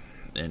out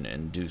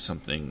and do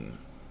something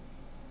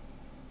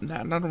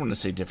I don't want to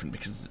say different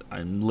because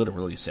I'm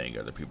literally saying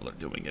other people are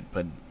doing it,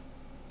 but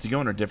to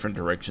go in a different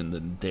direction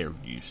than they're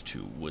used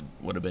to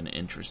would have been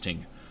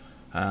interesting.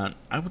 I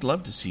would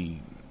love to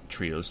see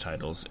trios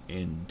titles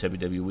in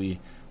WWE.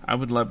 I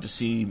would love to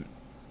see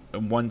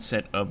one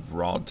set of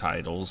Raw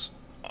titles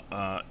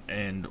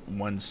and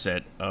one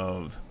set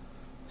of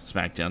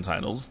SmackDown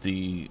titles.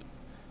 The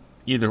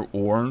either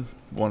or.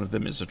 One of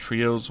them is a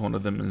trios, one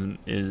of them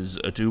is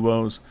a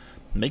duos.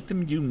 Make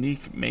them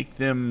unique, make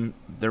them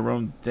their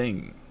own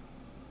thing.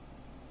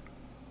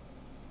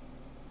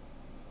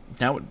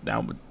 That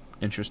would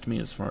interest me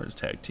as far as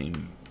tag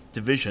team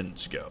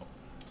divisions go.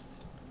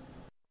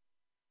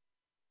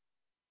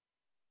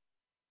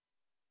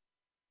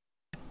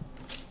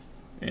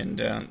 And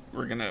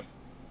we're gonna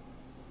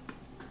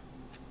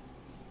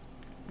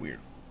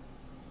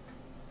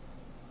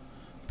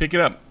pick it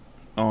up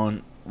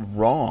on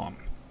Raw,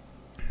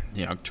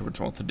 the October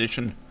 12th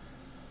edition.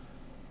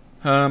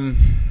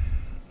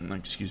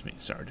 Excuse me,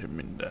 sorry, didn't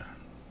mean to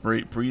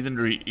breathe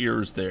into your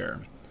ears there.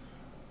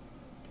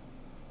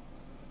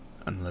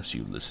 Unless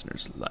you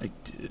listeners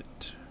liked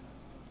it.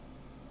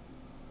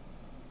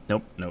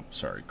 Nope,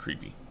 sorry,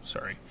 creepy,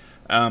 sorry.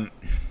 And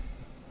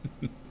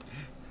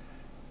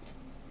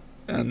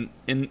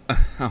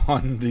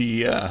on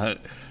the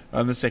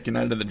second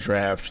night of the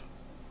draft,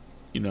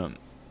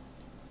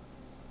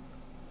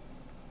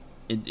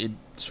 it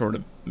sort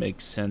of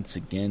makes sense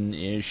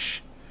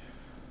again-ish.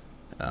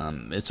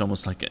 It's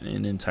almost like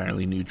an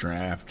entirely new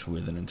draft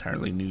with an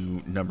entirely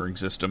new numbering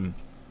system,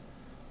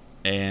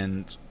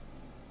 and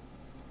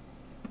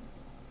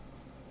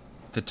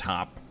the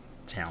top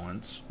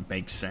talents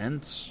make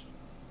sense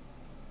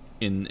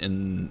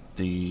in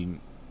the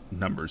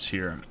numbers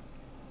here.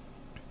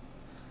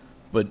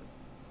 But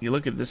you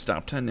look at this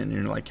top 10 and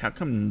you're like, how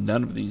come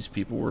none of these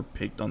people were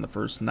picked on the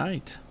first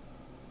night?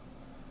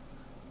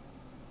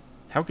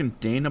 How can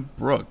Dana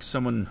Brooke,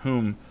 someone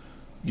whom,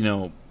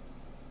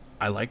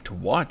 I like to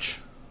watch,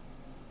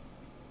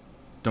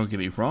 don't get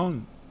me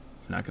wrong,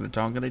 I'm not going to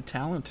talk any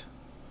talent,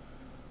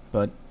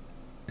 but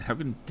how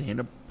can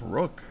Dana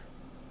Brooke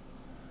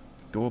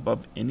go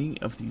above any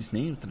of these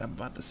names that I'm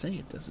about to say?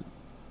 It doesn't.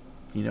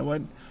 You know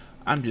what?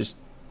 I'm just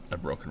a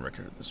broken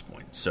record at this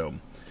point. So,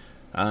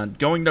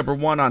 going number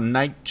 1 on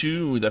night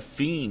 2, The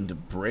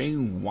Fiend, Bray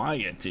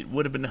Wyatt. It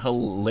would have been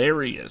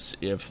hilarious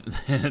if,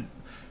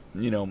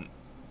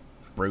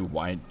 Bray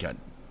Wyatt got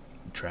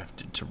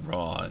drafted to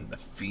Raw and The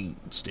Fiend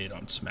stayed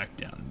on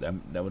SmackDown.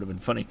 That would have been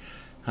funny.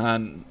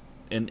 And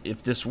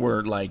if this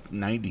were like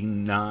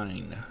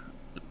 99,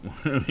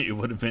 it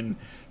would have been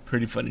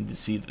pretty funny to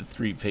see the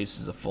three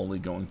faces of Foley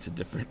going to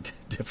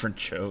different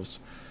shows.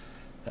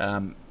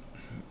 I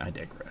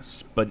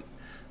digress. But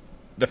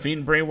The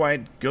Fiend Bray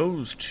Wyatt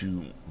goes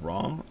to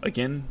Raw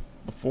again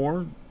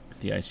before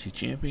the IC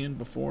champion,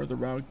 before the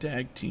Raw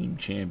Tag Team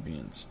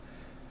champions.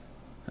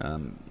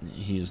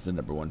 He is the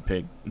number 1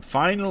 pick. And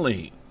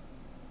finally,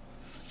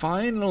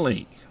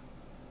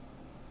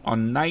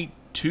 on night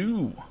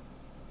 2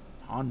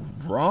 on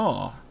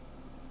Raw,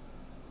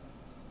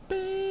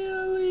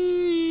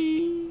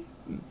 Bayley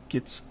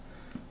gets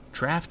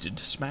drafted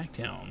to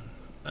SmackDown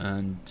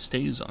and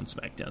stays on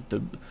SmackDown.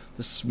 The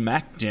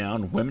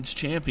SmackDown Women's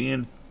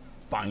Champion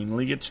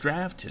finally gets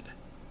drafted.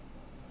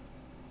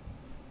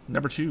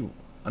 Number 2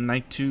 on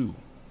night 2.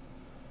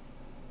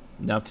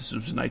 Now, if this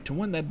was night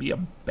 1, that'd be a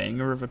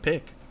banger of a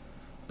pick.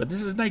 But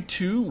this is night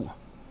 2.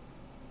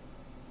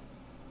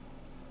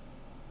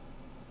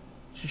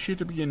 She should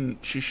have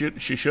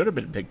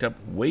been picked up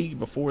way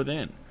before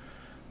then.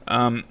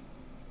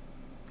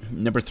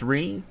 Number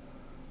 3,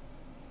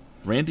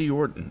 Randy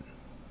Orton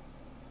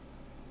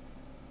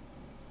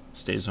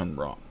stays on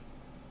Raw.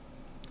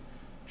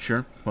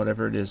 Sure,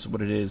 whatever it is,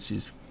 what it is,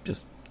 he's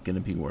just going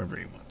to be wherever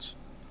he wants.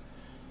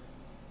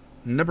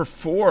 Number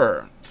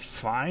 4,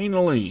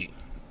 finally,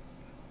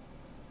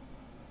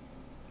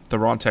 the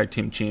Raw Tag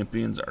Team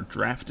Champions are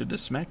drafted to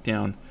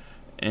SmackDown,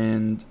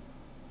 and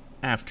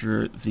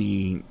after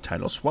the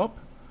title swap,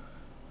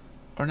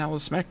 are now the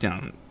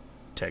SmackDown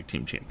Tag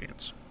Team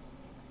Champions.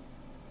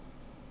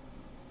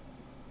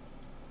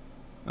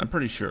 I'm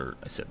pretty sure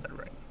I said that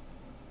right.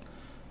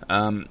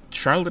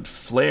 Charlotte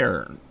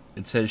Flair,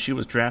 it says she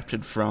was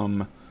drafted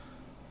from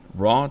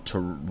Raw to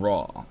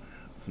Raw.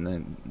 And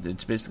then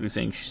it's basically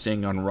saying she's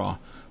staying on Raw.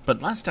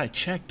 But last I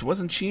checked,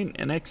 wasn't she in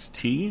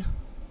NXT?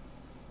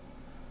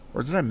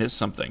 Or did I miss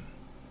something?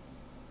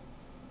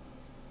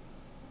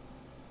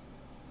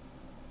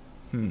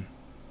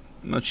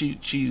 No,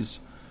 she's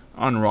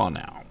on Raw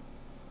now.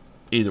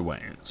 Either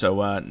way.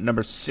 So,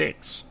 number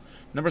 6.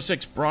 Number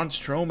 6, Braun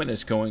Strowman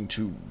is going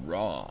to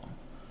Raw,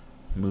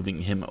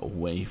 moving him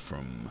away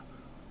from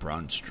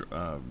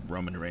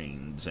Roman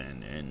Reigns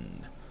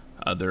and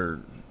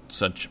other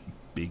such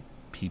big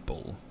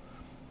people,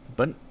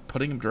 but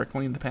putting him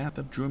directly in the path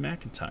of Drew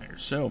McIntyre.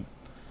 So,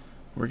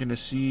 we're going to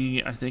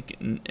see, I think,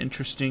 an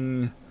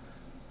interesting...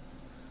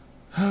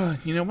 I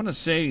want to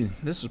say,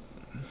 this is,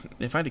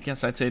 if I had to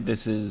guess, I'd say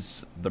this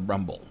is the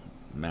Rumble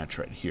match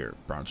right here.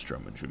 Braun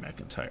Strowman, Drew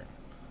McIntyre.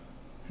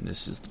 And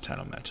this is the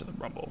title match of the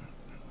Rumble.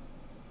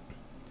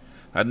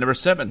 At number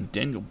 7,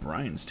 Daniel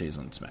Bryan stays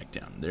on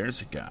SmackDown.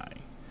 There's a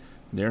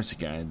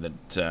guy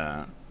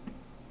that,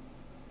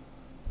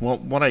 well,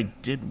 what I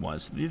did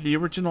was, the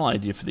original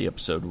idea for the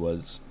episode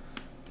was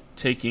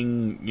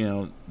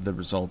taking, the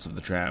results of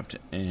the draft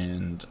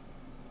and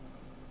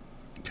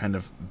kind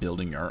of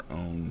building our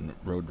own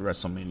road to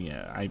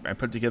WrestleMania. I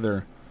put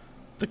together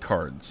the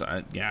cards.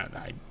 I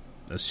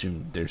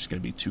assume there's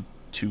going to be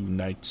two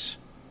nights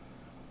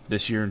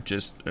this year,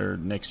 or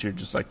next year,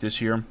 just like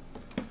this year.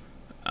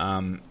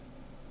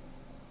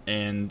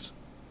 And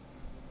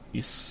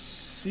you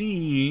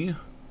see,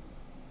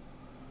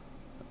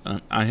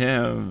 I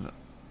have,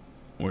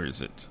 where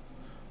is it?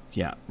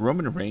 Yeah,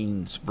 Roman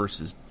Reigns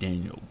versus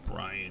Daniel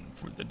Bryan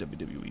for the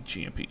WWE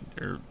Champion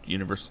or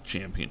Universal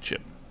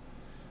Championship.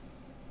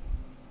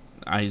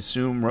 I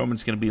assume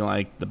Roman's going to be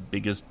like the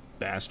biggest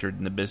bastard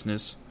in the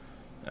business,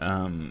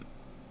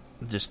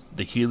 just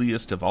the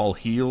heeliest of all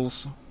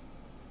heels,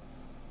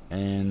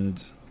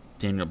 and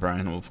Daniel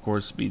Bryan will of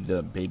course be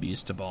the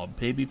babiest of all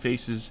baby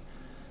faces.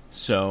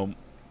 So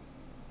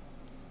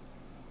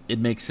it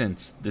makes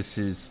sense. This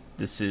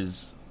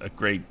is a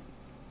great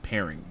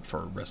pairing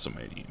for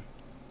WrestleMania.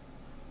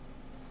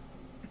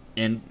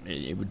 And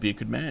it would be a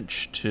good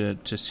match to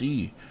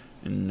see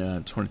in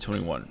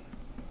 2021.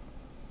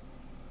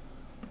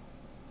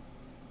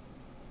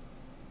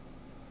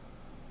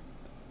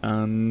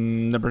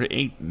 Number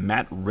 8,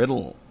 Matt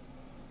Riddle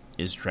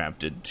is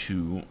drafted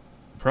to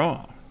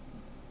Raw.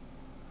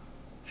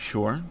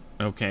 Sure,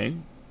 okay,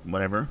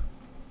 whatever.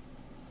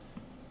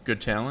 Good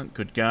talent,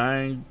 good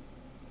guy,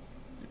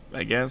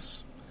 I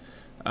guess.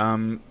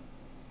 Kevin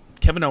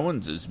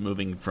Owens is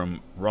moving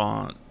from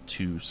Raw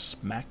to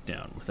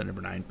SmackDown with a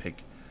number 9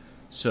 pick.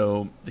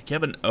 So the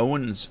Kevin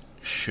Owens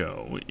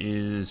show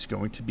is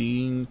going to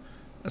be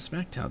a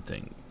SmackDown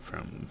thing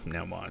from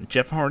now on.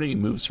 Jeff Hardy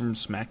moves from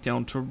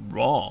SmackDown to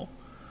Raw,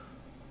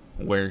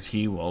 where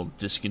he will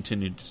just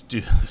continue to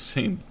do the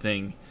same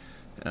thing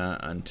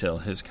until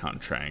his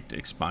contract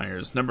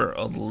expires. Number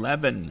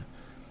 11,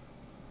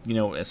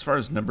 as far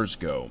as numbers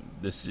go,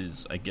 this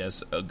is, I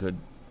guess, a good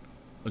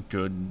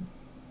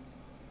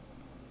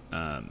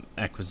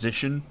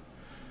acquisition.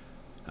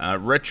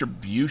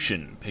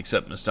 Retribution picks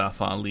up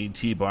Mustafa Ali,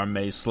 T-Bar,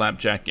 Maze,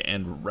 Slapjack,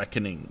 and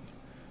Reckoning.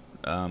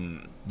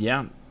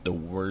 The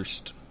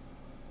worst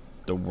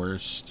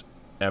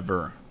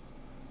ever,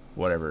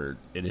 whatever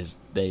it is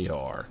they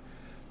are.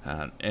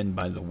 And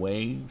by the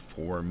way,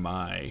 for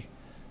my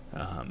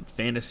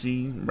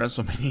fantasy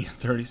WrestleMania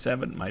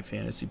 37, my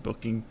fantasy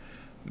booking,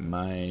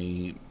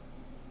 I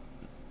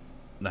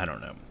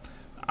don't know.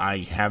 I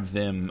have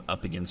them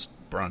up against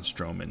Braun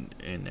Strowman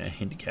in a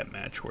handicap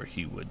match where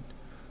he would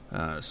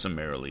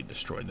summarily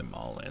destroy them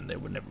all and they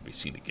would never be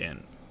seen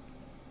again.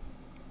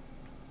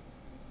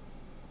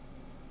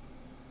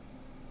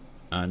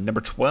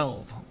 Number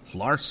 12,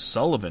 Lars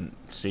Sullivan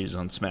stays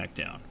on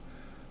SmackDown.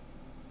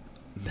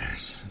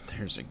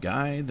 There's a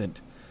guy that,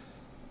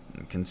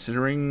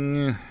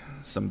 considering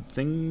some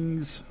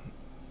things,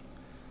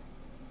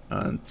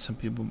 some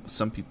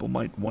people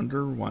might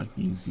wonder why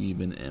he's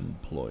even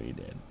employed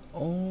at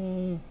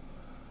all.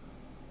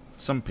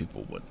 Some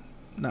people would,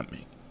 not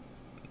me.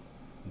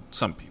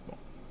 Some people.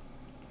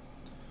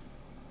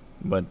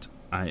 But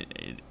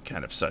it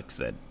kind of sucks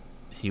that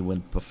he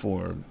went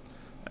before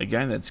a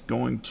guy that's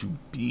going to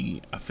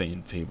be a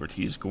fan favorite.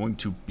 He is going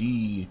to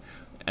be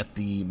at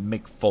the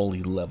Mick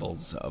Foley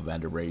levels of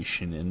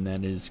adoration, and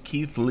that is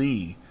Keith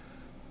Lee,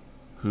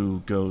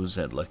 who goes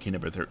at lucky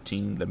number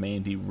 13, the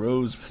Mandy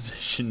Rose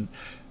position,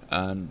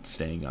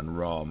 staying on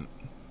Raw.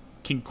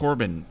 King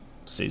Corbin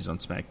stays on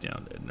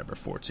SmackDown at number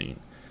 14.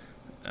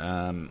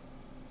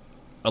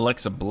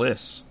 Alexa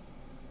Bliss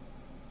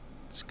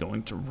is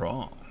going to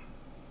Raw,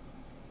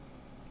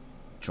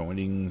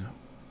 joining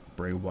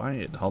Bray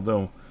Wyatt.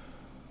 Although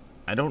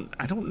I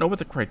don't know what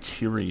the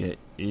criteria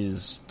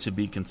is to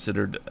be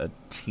considered a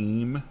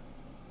team,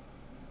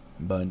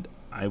 but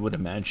I would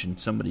imagine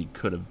somebody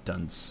could have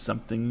done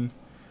something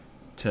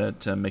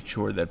to make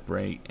sure that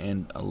Bray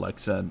and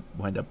Alexa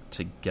wind up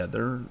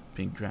together,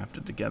 being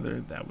drafted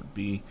together. That would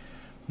be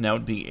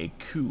a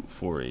coup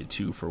for a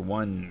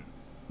 2-for-1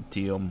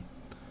 deal.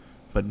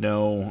 But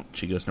no,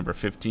 she goes number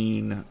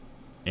 15,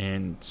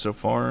 and so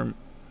far,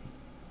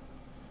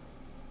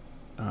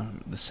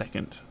 the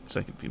second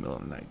female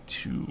of the night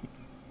to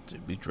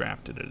be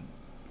drafted at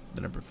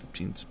the number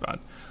 15 spot.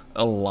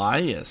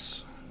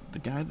 Elias, the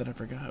guy that I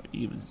forgot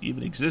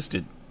even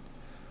existed,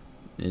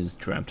 is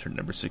drafted at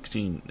number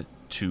 16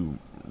 to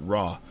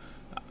Raw.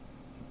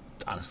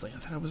 Honestly, I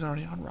thought I was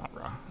already on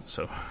Raw.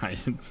 So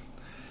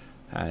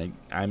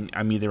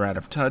I'm either out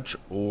of touch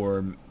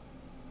or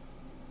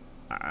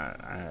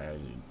I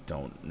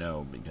don't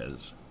know,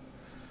 because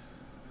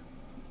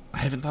I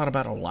haven't thought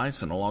about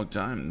Elias in a long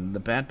time. The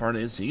bad part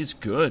is he's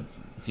good.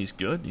 He's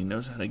good. He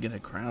knows how to get a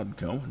crowd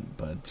going,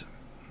 but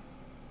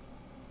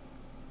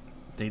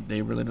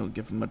they really don't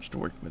give him much to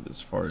work with as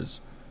far as,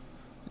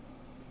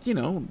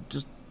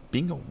 just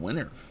being a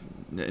winner.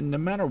 No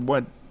matter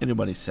what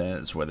anybody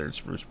says, whether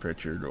it's Bruce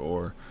Pritchard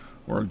or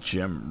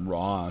Jim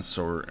Ross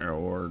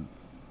or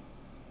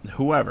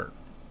whoever.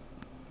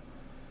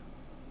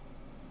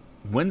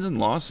 Wins and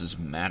losses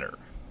matter.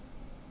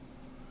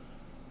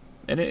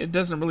 And it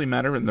doesn't really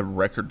matter in the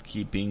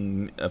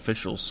record-keeping,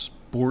 official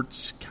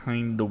sports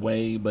kind of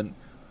way, but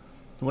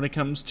when it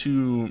comes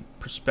to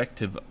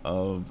perspective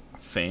of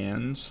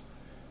fans,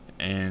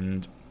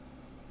 and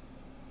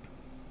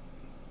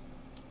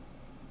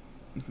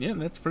yeah,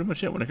 that's pretty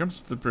much it. When it comes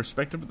to the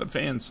perspective of the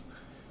fans,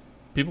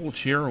 people will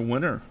cheer a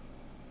winner.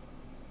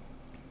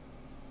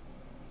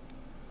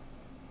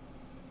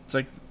 It's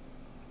like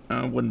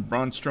when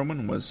Braun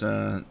Strowman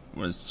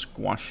was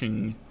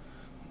squashing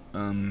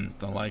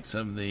the likes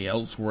of the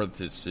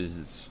Ellsworths,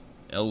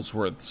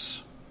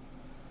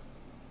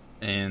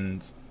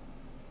 and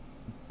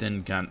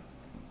then got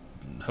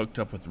hooked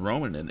up with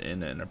Roman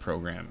in a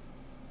program.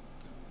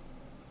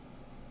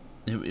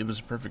 It was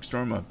a perfect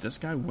storm of, this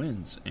guy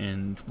wins,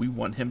 and we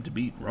want him to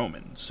beat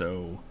Roman.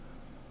 So,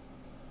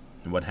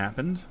 what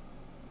happened?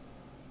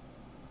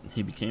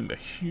 He became a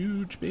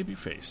huge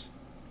babyface.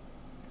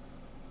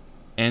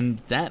 And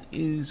that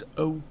is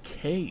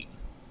okay.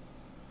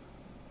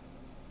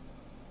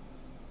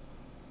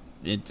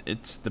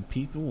 It's the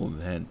people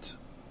that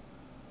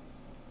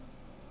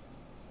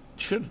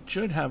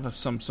should have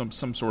some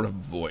sort of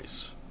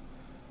voice.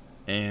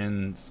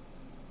 And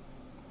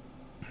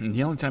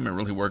the only time it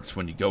really works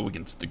when you go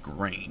against the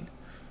grain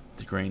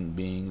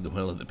being the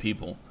will of the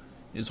people,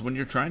 is when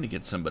you're trying to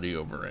get somebody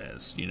over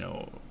as,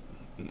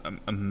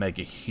 a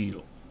mega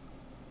heel.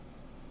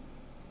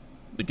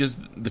 Because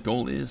the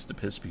goal is to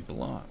piss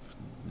people off,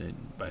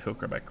 by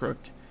hook or by crook.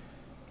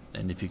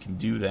 And if you can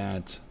do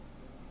that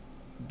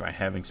by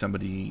having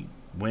somebody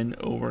win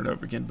over and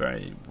over again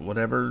by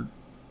whatever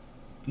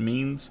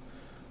means,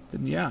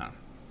 then yeah,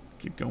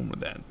 keep going with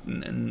that.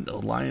 And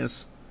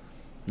Elias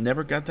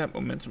never got that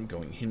momentum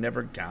going. He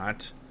never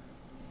got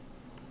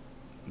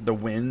the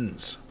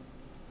wins.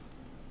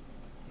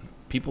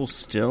 People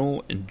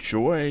still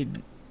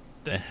enjoyed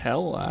the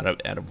hell out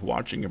of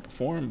watching him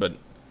perform, but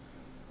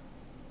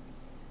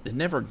it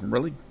never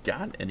really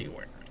got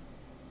anywhere.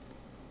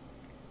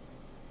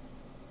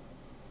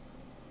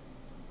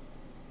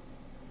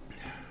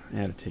 I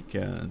had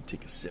to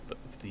take a sip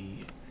of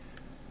the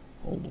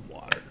old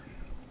water.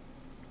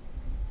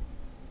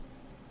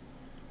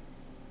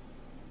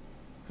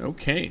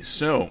 Okay,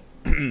 so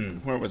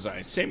where was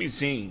I? Sami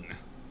Zayn,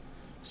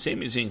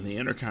 the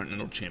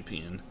Intercontinental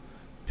Champion,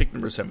 pick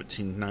number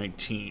 17, night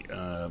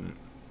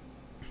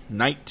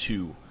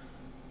 2,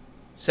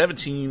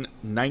 17,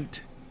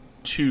 night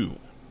 2.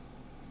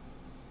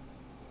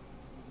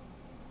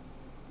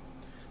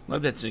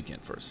 Let that sink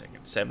in for a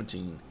second.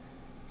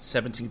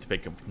 17th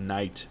pick of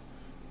night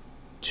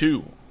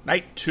 2.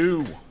 Night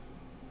 2.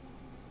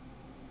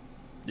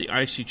 The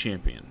IC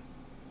champion.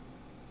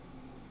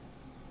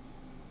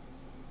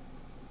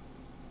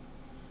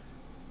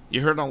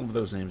 You heard all of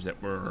those names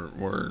that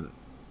were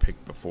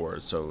picked before,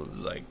 so it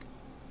was like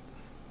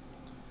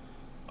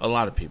a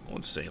lot of people.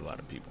 Let's say a lot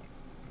of people.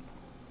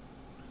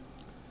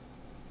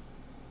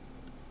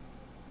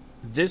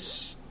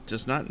 This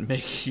does not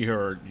make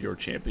your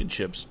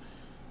championships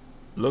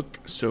look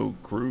so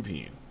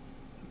groovy,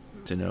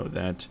 to know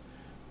that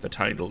the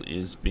title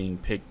is being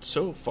picked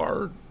so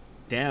far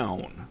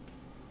down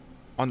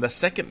on the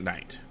second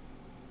night.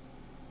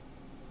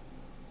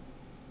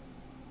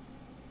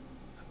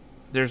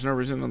 There's no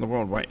reason in the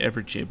world why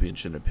every champion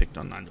should have picked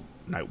on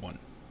night 1.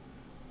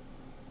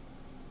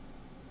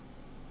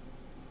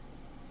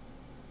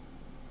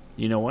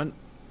 You know what?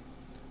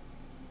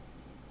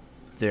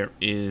 There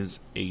is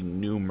a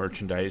new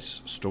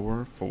merchandise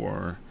store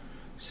for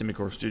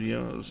Semicore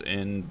Studios,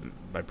 and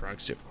by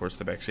proxy, of course,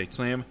 the Backstage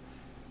Slam.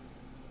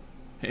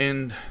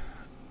 And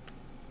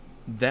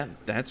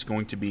that's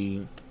going to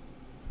be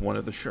one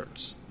of the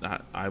shirts.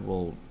 I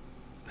will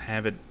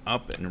have it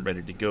up and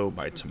ready to go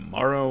by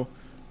tomorrow,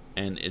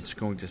 and it's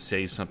going to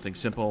say something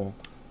simple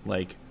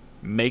like,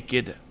 make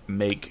it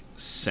make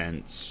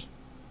sense.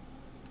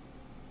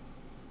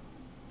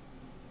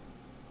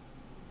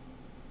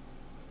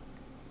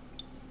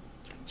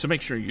 So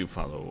make sure you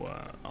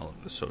follow all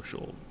of the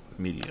social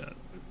media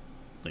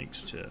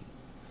links to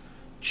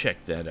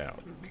check that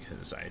out,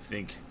 because I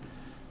think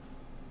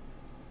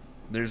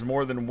there's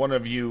more than one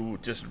of you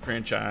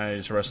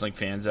disenfranchised wrestling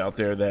fans out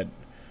there that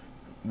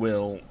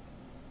will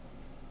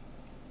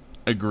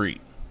agree.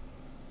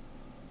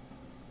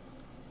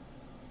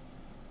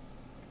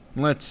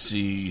 Let's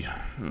see.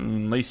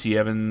 Lacey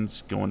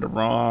Evans going to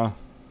Raw.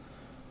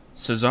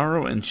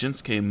 Cesaro and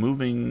Shinsuke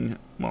moving,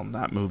 well,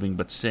 not moving,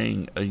 but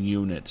staying a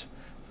unit,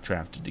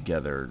 drafted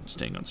together,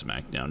 staying on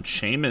SmackDown.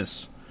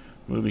 Sheamus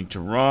moving to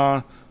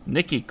Raw.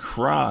 Nikki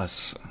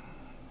Cross.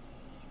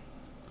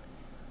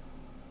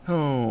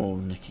 Oh,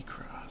 Nikki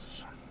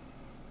Cross.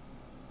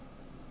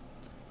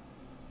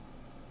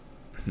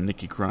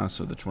 Nikki Cross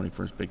with the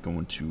 21st pick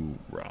going to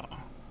Raw.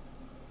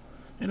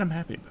 And I'm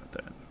happy about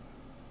that.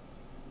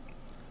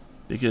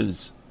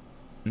 Because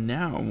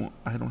now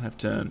I don't have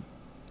to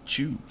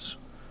choose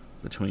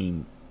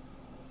between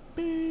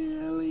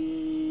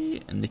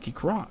Bayley and Nikki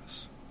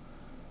Cross.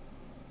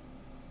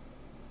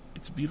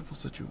 It's a beautiful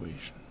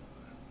situation.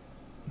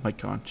 My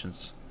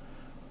conscience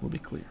will be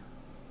clear.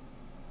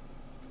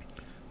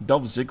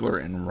 Dolph Ziggler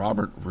and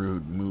Robert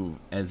Roode move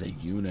as a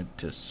unit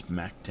to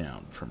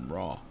SmackDown from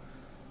Raw.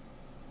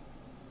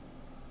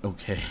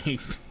 Okay,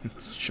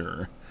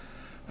 sure.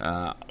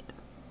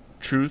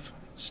 Truth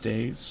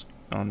stays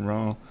on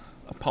Raw.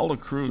 Apollo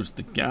Crews,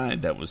 the guy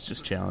that was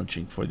just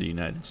challenging for the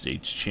United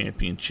States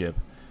Championship,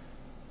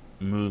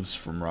 moves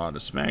from Raw to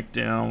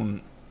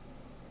SmackDown.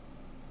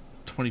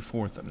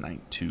 24th of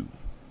night 2. I'm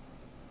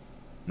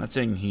not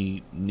saying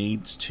he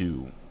needs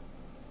to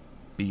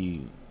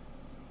be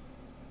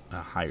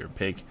a higher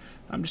pick.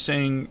 I'm just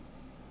saying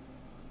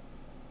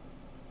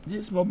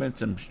his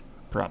momentum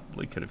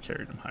probably could have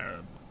carried him higher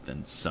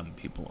than some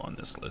people on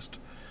this list.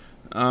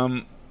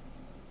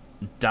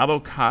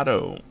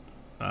 Dabocado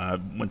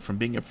went from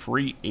being a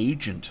free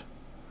agent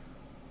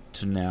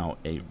to now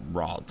a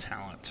Raw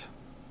talent.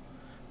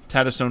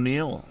 Titus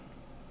O'Neil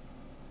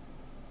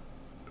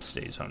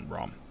stays on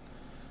Raw.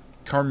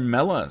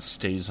 Carmella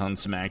stays on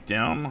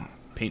SmackDown.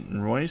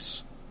 Peyton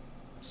Royce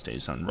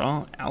stays on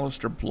Raw.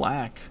 Aleister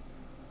Black,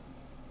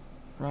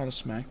 Raw to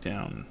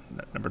SmackDown,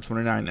 number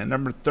 29. And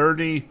number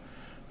 30,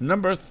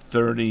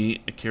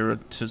 Akira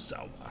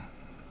Tozawa,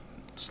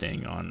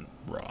 staying on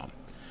Raw.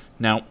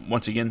 Now,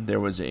 once again,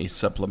 there was a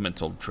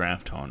supplemental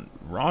draft on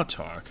Raw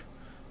Talk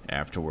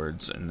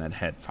afterwards, and that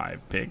had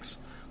 5 picks.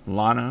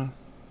 Lana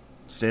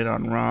stayed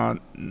on Raw.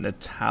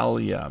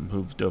 Natalia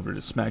moved over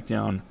to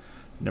SmackDown.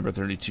 Number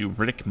 32,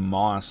 Riddick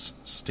Moss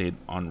stayed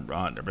on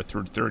Raw. Number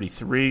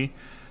 33,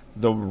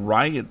 the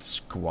Riot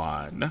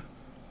Squad,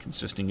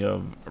 consisting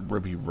of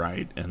Ruby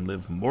Riott and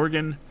Liv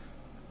Morgan,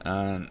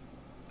 went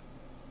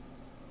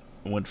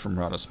from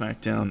Raw to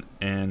SmackDown.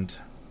 And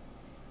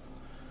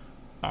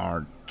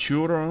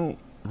Arturo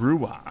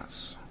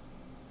Ruas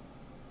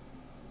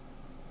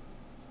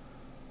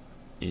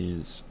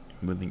is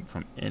moving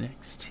from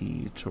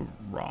NXT to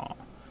Raw.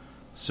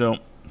 So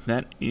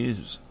that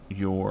is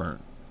your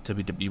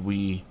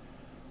WWE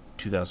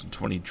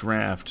 2020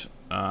 draft.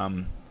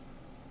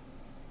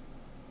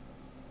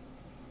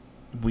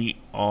 We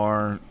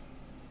are,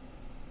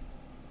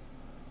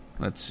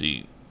 let's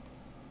see,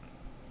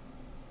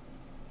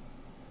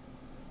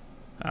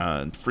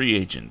 free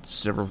agents.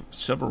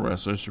 Several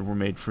wrestlers who were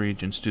made free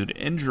agents due to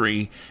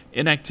injury,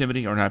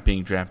 inactivity, or not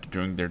being drafted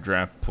during their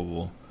draft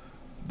pool.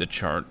 The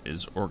chart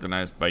is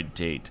organized by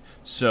date.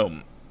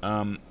 So,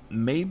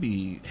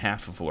 maybe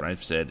half of what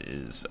I've said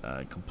is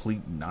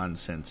complete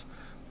nonsense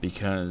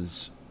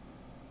because,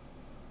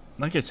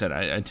 like I said,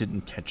 I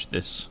didn't catch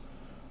this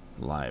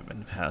live,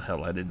 and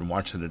hell, I didn't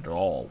watch it at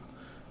all.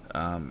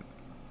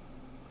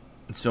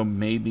 So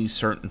maybe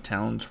certain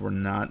talents were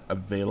not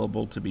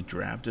available to be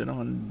drafted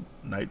on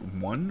night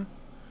 1?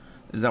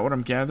 Is that what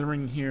I'm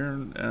gathering here?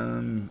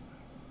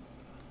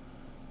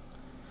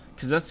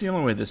 Because that's the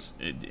only way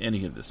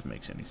any of this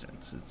makes any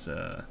sense. It's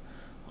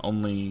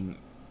only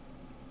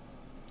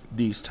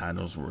these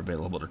titles were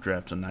available to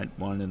draft on night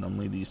 1, and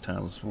only these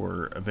titles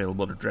were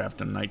available to draft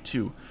on night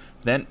 2.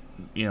 That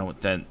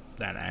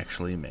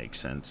actually makes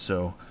sense.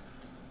 So,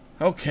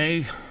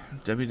 okay,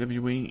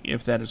 WWE,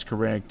 if that is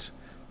correct,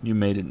 you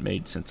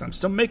made sense. I'm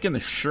still making the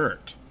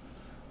shirt.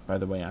 By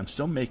the way, I'm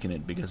still making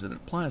it because it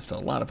applies to a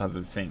lot of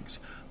other things.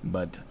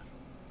 But,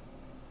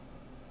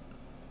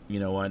 you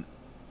know what?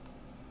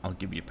 I'll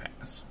give you a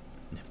pass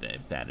if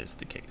that is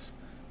the case.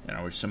 And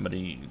I wish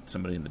somebody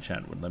in the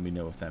chat would let me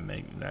know if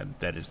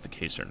that is the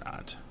case or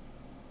not.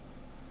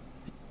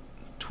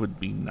 It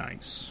would be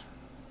nice.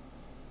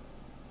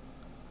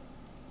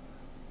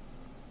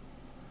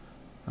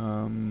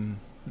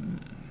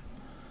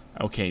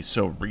 Okay,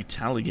 so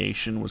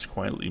Retaliation was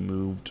quietly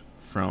moved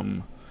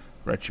from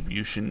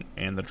Retribution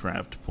and the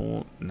draft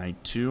pool night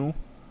 2.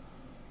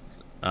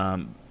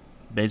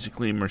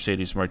 Basically,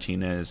 Mercedes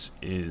Martinez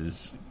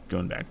is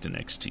going back to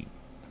NXT.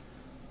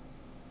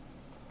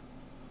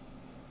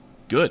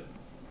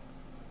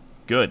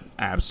 Good,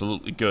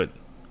 absolutely good.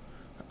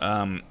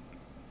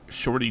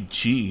 Shorty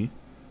G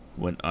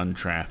went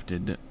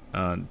undrafted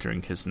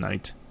during his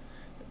night,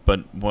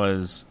 but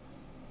was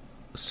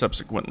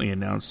subsequently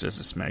announced as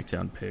a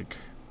SmackDown pick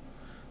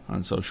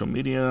on social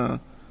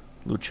media.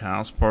 Lucha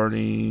House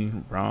Party,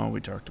 Raw,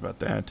 we talked about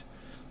that.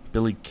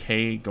 Billy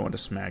Kay going to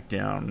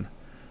SmackDown.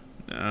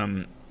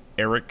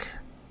 Eric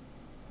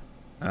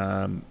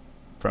from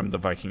the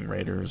Viking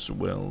Raiders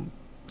will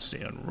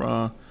stay on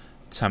Raw.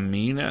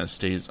 Tamina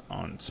stays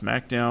on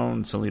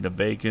SmackDown. Zelina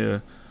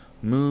Vega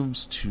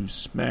moves to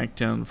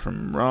SmackDown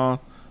from Raw.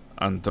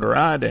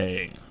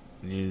 Andrade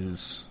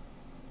is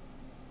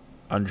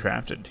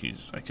undrafted.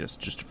 He's, I guess,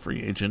 just a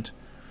free agent.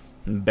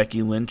 And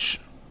Becky Lynch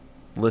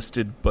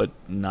listed but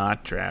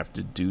not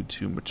drafted due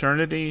to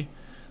maternity.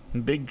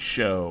 Big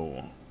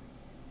Show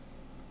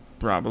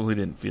probably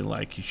didn't feel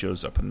like he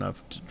shows up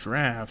enough to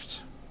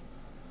draft,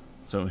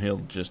 so he'll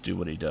just do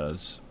what he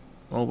does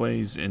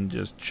always and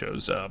just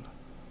shows up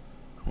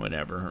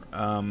whenever.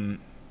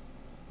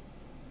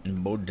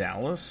 Bo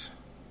Dallas,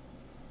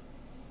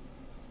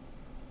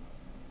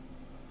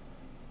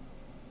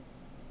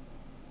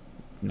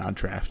 not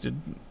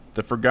drafted,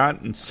 The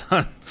Forgotten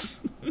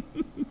Sons.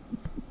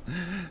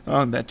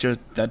 Oh, that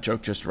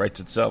joke just writes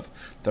itself.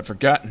 The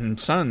Forgotten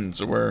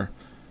Sons were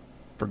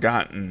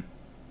forgotten.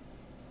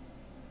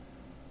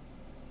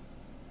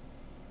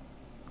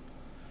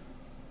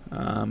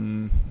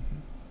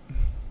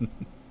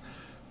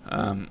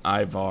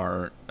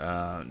 Ivar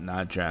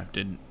not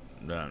drafted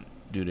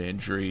due to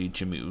injury.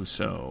 Jimmy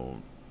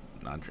Uso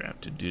not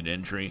drafted due to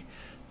injury.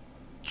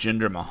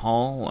 Jinder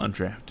Mahal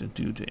undrafted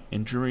due to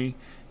injury.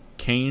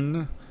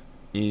 Kane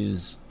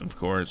is, of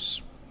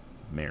course,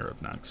 mayor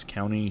of Knox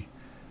County,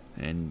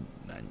 and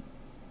I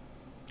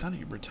thought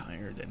he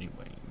retired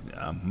anyway.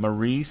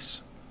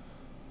 Maurice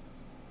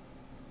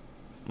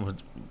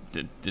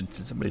did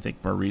somebody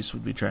think Maurice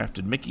would be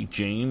drafted? Mickey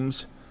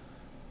James,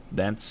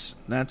 that's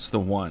the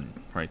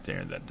one right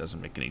there that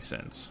doesn't make any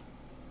sense,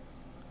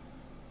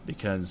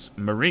 because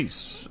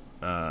Maurice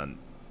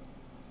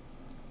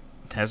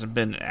hasn't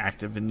been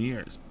active in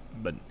years,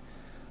 but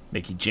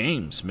Mickey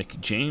James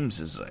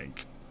is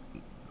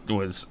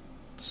was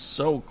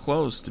so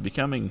close to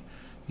becoming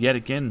yet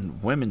again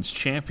women's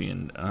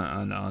champion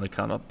on a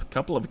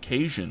couple of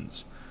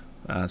occasions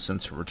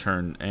since her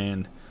return.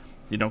 And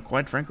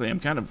quite frankly, I'm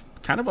kind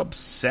of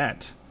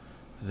upset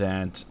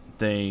that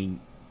they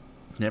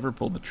never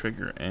pulled the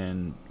trigger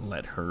and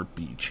let her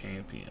be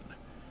champion.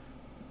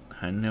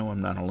 I know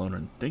I'm not alone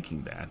in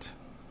thinking that.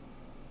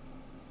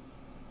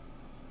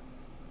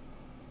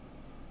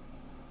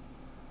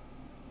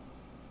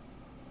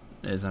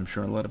 As I'm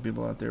sure a lot of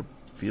people out there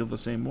feel the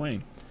same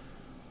way.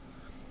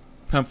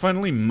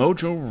 Finally,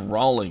 Mojo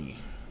Rawley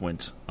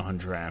went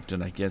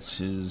undrafted. I guess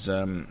his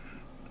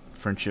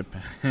friendship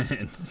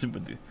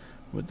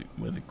with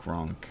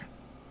Gronk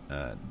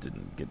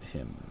didn't give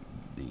him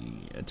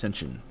the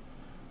attention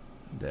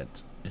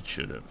that it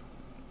should have.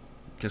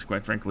 Because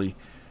quite frankly,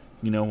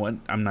 you know what?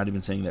 I'm not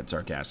even saying that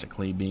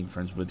sarcastically. Being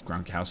friends with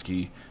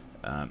Gronkowski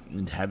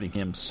and having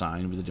him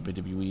sign with the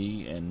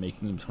WWE and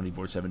making him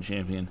 24/7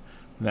 champion,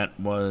 that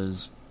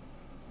was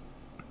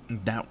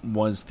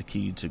the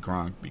key to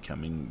Gronk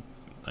becoming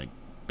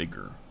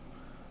bigger,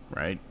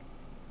 right?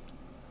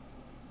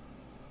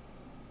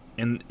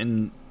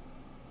 And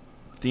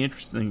the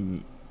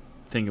interesting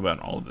thing about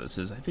all of this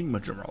is I think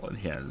Mojo Rawley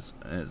has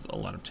a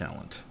lot of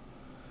talent.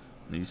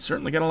 And he's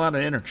certainly got a lot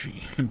of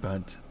energy,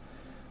 but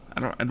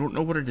I don't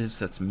know what it is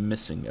that's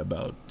missing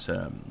about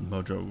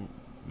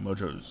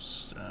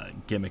Mojo's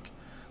gimmick,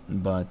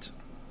 but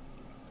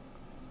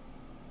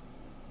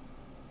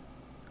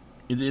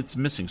it's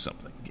missing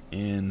something,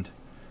 and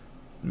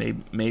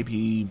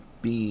maybe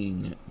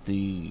being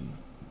the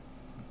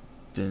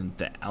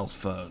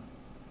alpha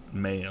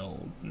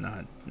male,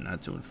 not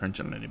to infringe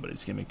on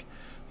anybody's gimmick,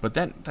 but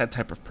that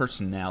type of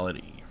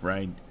personality,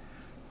 right,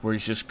 where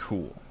he's just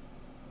cool,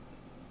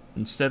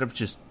 instead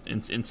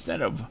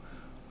of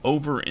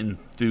over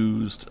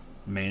enthused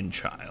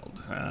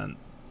man-child,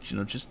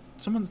 just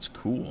someone that's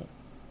cool,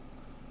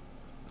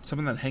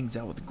 someone that hangs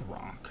out with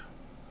Gronk.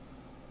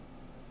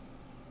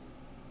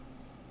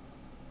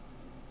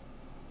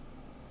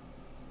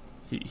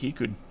 He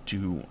could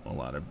do a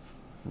lot of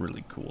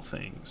really cool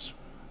things.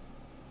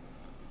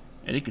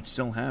 And he could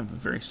still have a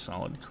very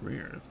solid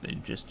career if they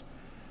just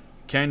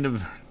kind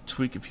of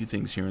tweak a few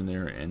things here and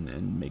there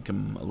and make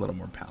him a little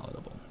more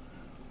palatable.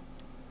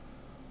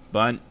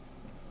 But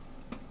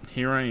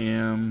here I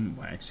am,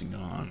 waxing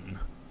on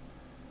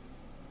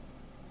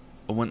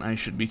when I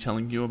should be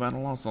telling you about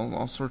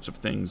all sorts of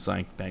things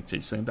like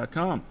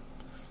BackstageSlam.com.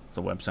 It's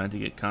a website to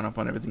get caught up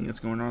on everything that's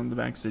going on in the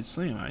Backstage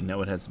Slam. I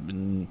know it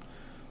hasn't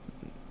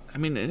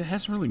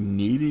really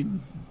needed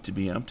to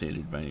be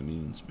updated by any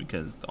means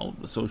because all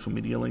the social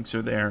media links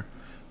are there.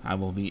 I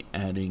will be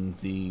adding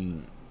the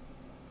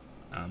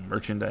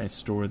merchandise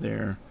store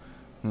there.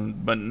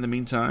 But in the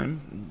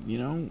meantime,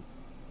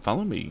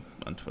 follow me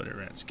on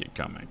Twitter at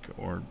SkidComic,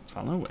 or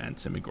follow at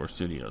Semigore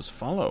Studios.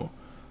 Follow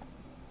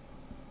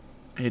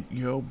at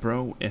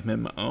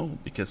YoBroMMO,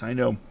 because I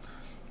know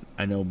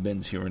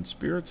Ben's here in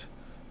spirit,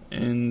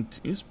 and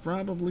he's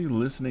probably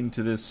listening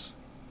to this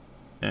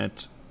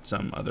at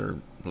some other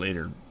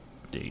later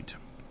date.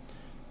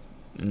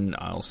 And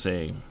I'll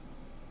say,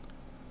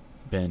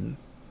 Ben,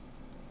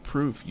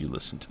 prove you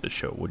listen to the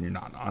show when you're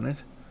not on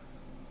it,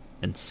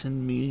 and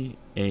send me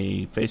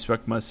a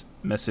Facebook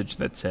message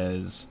that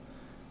says,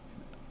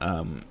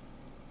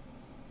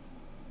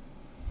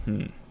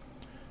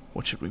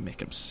 what should we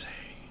make him say?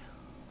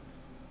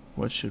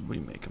 What should we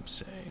make him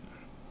say?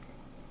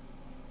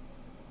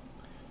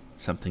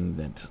 Something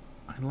that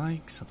I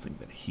like, something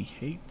that he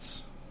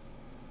hates,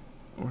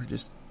 or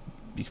just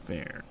be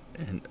fair.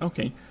 And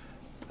okay,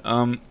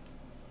 Ben,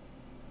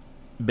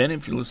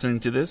 if you're listening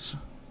to this,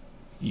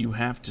 you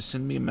have to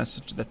send me a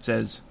message that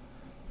says,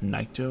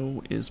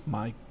 Naito is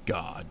my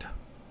god.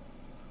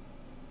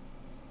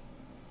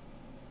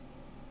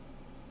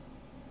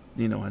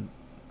 You know what?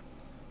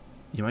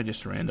 You might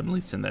just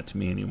randomly send that to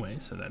me anyway,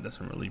 so that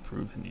doesn't really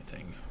prove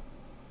anything.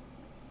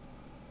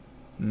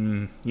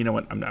 You know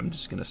what? I'm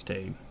just gonna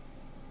stay.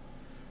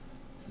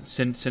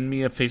 Send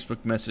me a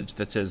Facebook message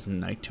that says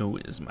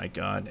Naito is my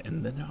god,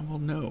 and then I will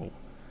know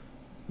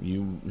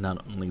you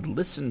not only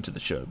listen to the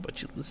show,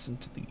 but you listen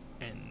to the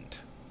end.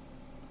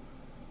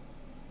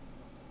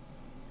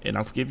 And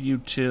I'll give you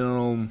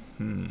till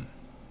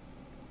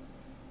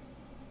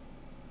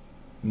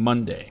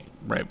Monday,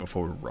 right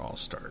before Raw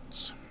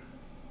starts.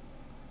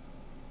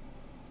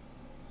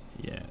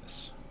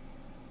 Yes.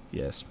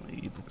 Yes, my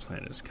evil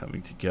plan is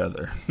coming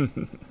together.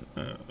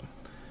 You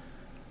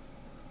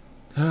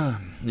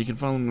can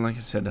follow me, like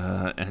I said,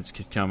 at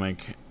Skid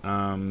Comic.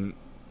 Go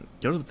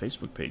to the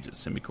Facebook page at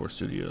Semicore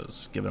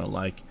Studios. Give it a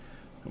like.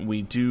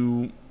 We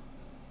do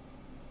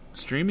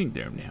streaming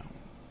there now.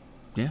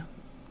 Yeah.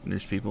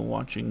 There's people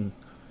watching,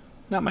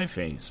 not my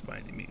face by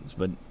any means,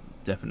 but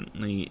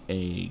definitely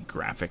a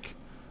graphic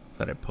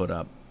that I put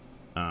up.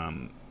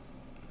 I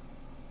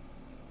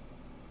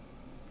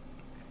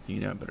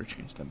better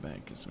change that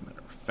back, as a matter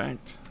of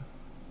fact.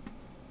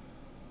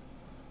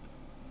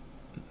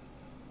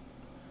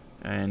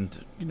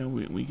 And,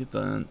 we get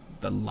the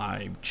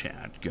live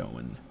chat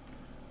going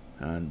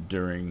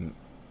during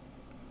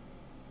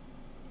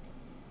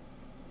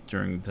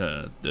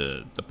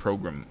the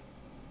program.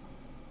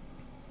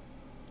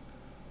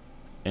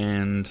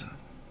 And,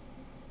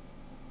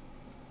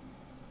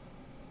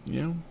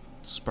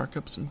 spark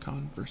up some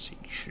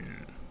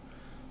conversation.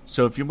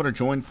 So if you want to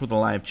join for the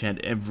live chat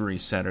every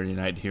Saturday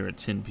night here at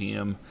 10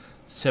 p.m.,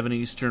 7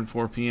 Eastern,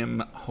 4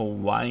 p.m.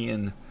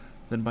 Hawaiian,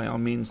 then by all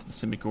means, the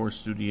Semicore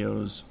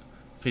Studios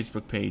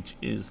Facebook page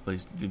is the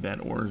place to do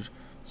that, or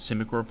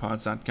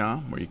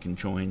SemicorePods.com, where you can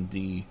join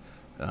the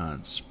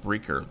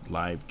Spreaker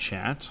live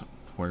chat,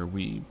 where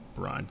we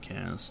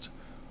broadcast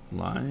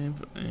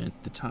live at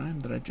the time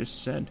that I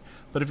just said.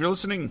 But if you're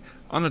listening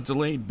on a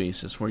delayed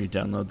basis, where you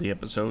download the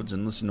episodes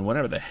and listen to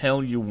whatever the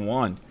hell you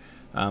want,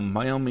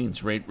 by all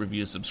means, rate,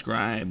 review,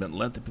 subscribe, and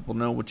let the people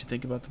know what you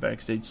think about the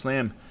Backstage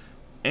Slam.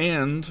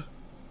 And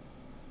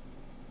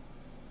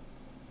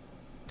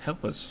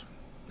help us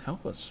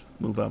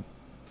move up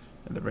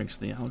in the ranks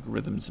of the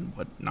algorithms and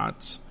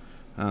whatnots.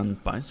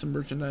 Buy some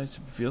merchandise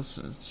if you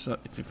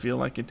feel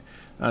like it.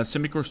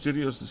 Semicore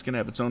Studios is going to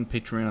have its own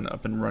Patreon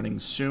up and running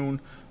soon.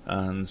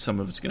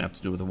 Some of it's going to have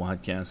to do with the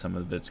podcast, some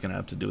of it's going to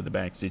have to do with the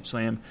Backstage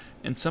Slam,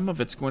 and some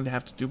of it's going to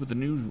have to do with the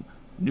new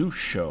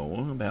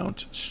show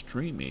about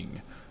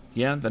streaming.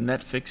 Yeah, the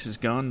Netflix is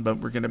gone, but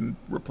we're going to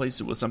replace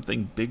it with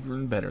something bigger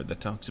and better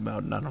that talks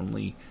about not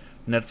only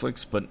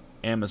Netflix, but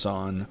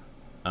Amazon,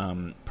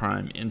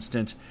 Prime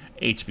Instant,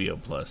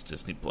 HBO Plus,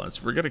 Disney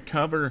Plus. We're going to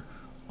cover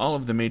all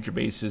of the major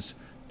bases,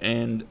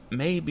 and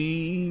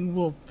maybe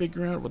we'll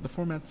figure out what the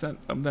format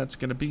that's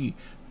going to be.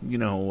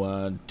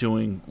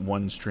 Doing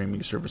one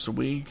streaming service a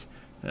week.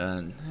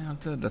 That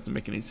doesn't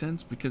make any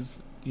sense because,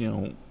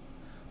 well,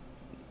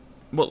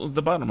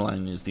 the bottom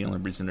line is the only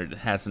reason it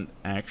hasn't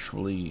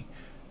actually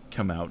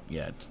come out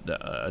yet,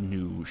 a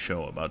new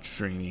show about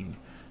streaming,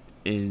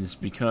 is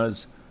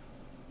because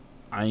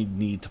I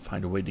need to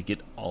find a way to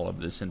get all of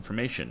this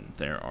information.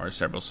 There are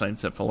several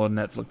sites that follow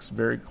Netflix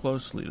very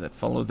closely, that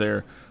follow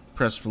their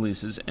press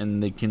releases,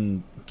 and they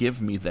can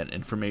give me that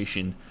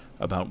information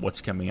about what's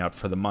coming out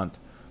for the month.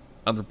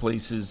 Other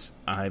places,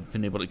 I've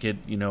been able to get,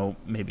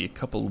 maybe a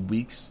couple of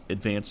weeks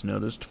advance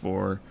notice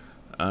for,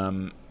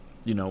 a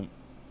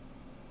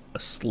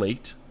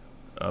slate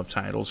of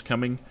titles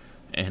coming.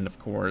 And, of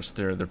course,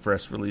 there are the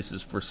press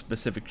releases for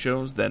specific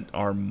shows that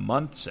are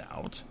months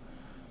out.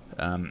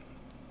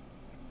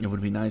 It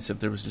would be nice if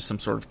there was just some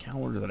sort of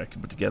calendar that I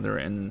could put together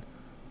and,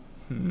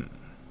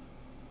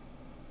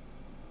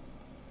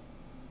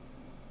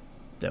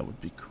 that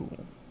would be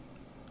cool.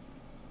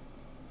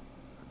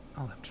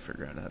 I'll have to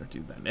figure out how to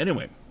do that.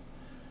 Anyway,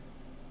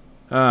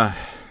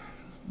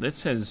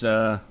 this has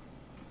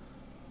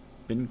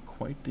been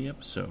quite the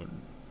episode,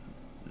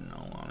 in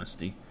all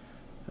honesty.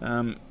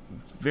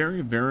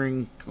 Very,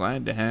 very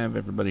glad to have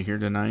everybody here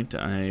tonight.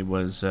 I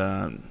was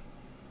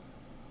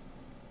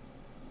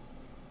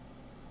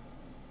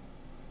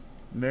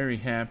very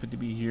happy to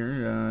be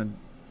here.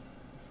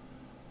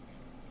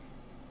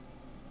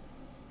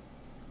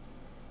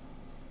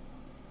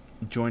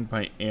 Joined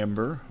by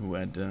Amber, who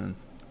had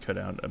cut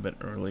out a bit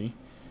early.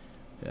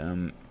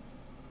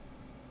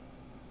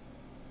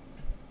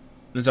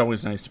 It's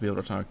always nice to be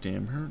able to talk to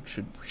Amber.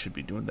 Should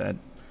be doing that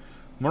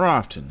more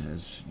often,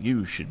 as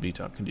you should be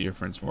talking to your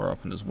friends more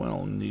often as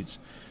well in these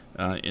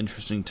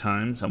interesting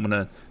times. I'm going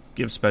to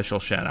give special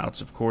shout-outs,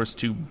 of course,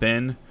 to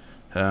Ben.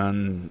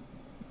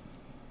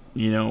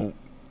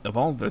 Of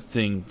all the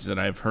things that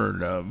I've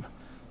heard of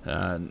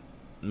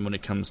when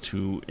it comes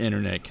to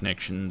internet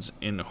connections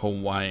in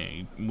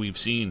Hawaii, we've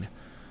seen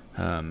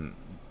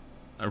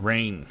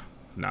rain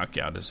knock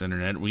out his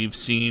internet. We've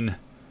seen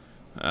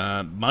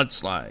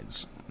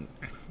mudslides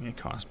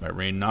caused by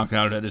rain knock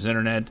out his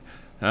internet.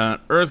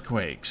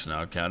 Earthquakes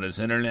knock out his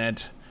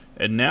internet.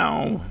 And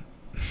now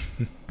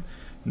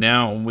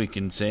we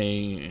can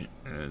say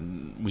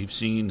we've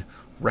seen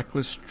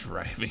reckless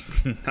driving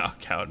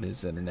knock out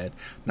his internet.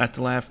 Not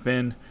to laugh,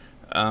 Ben,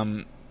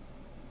 but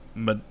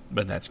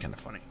that's kind of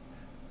funny.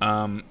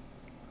 And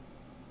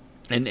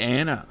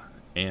Anna,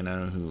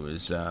 who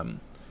is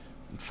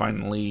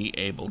finally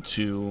able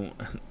to,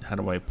 how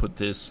do I put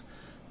this,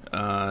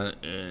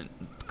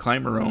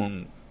 climb her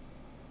own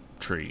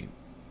tree.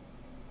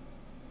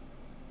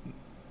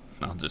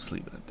 I'll just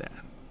leave it at that.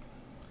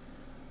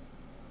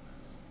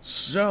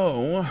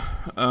 So,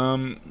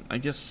 I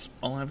guess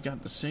all I've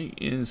got to say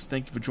is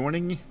thank you for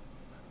joining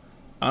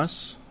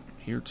us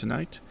here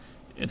tonight.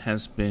 It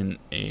has been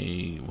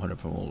a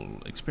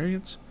wonderful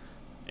experience,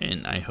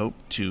 and I hope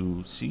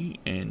to see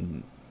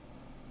and...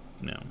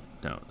 No,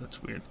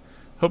 that's weird.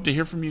 Hope to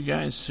hear from you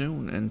guys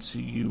soon and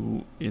see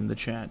you in the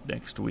chat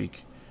next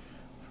week.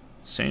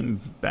 Same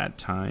bad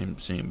time,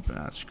 same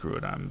bad... Screw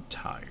it, I'm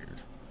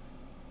tired.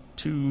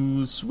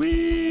 Too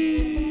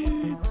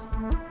sweet!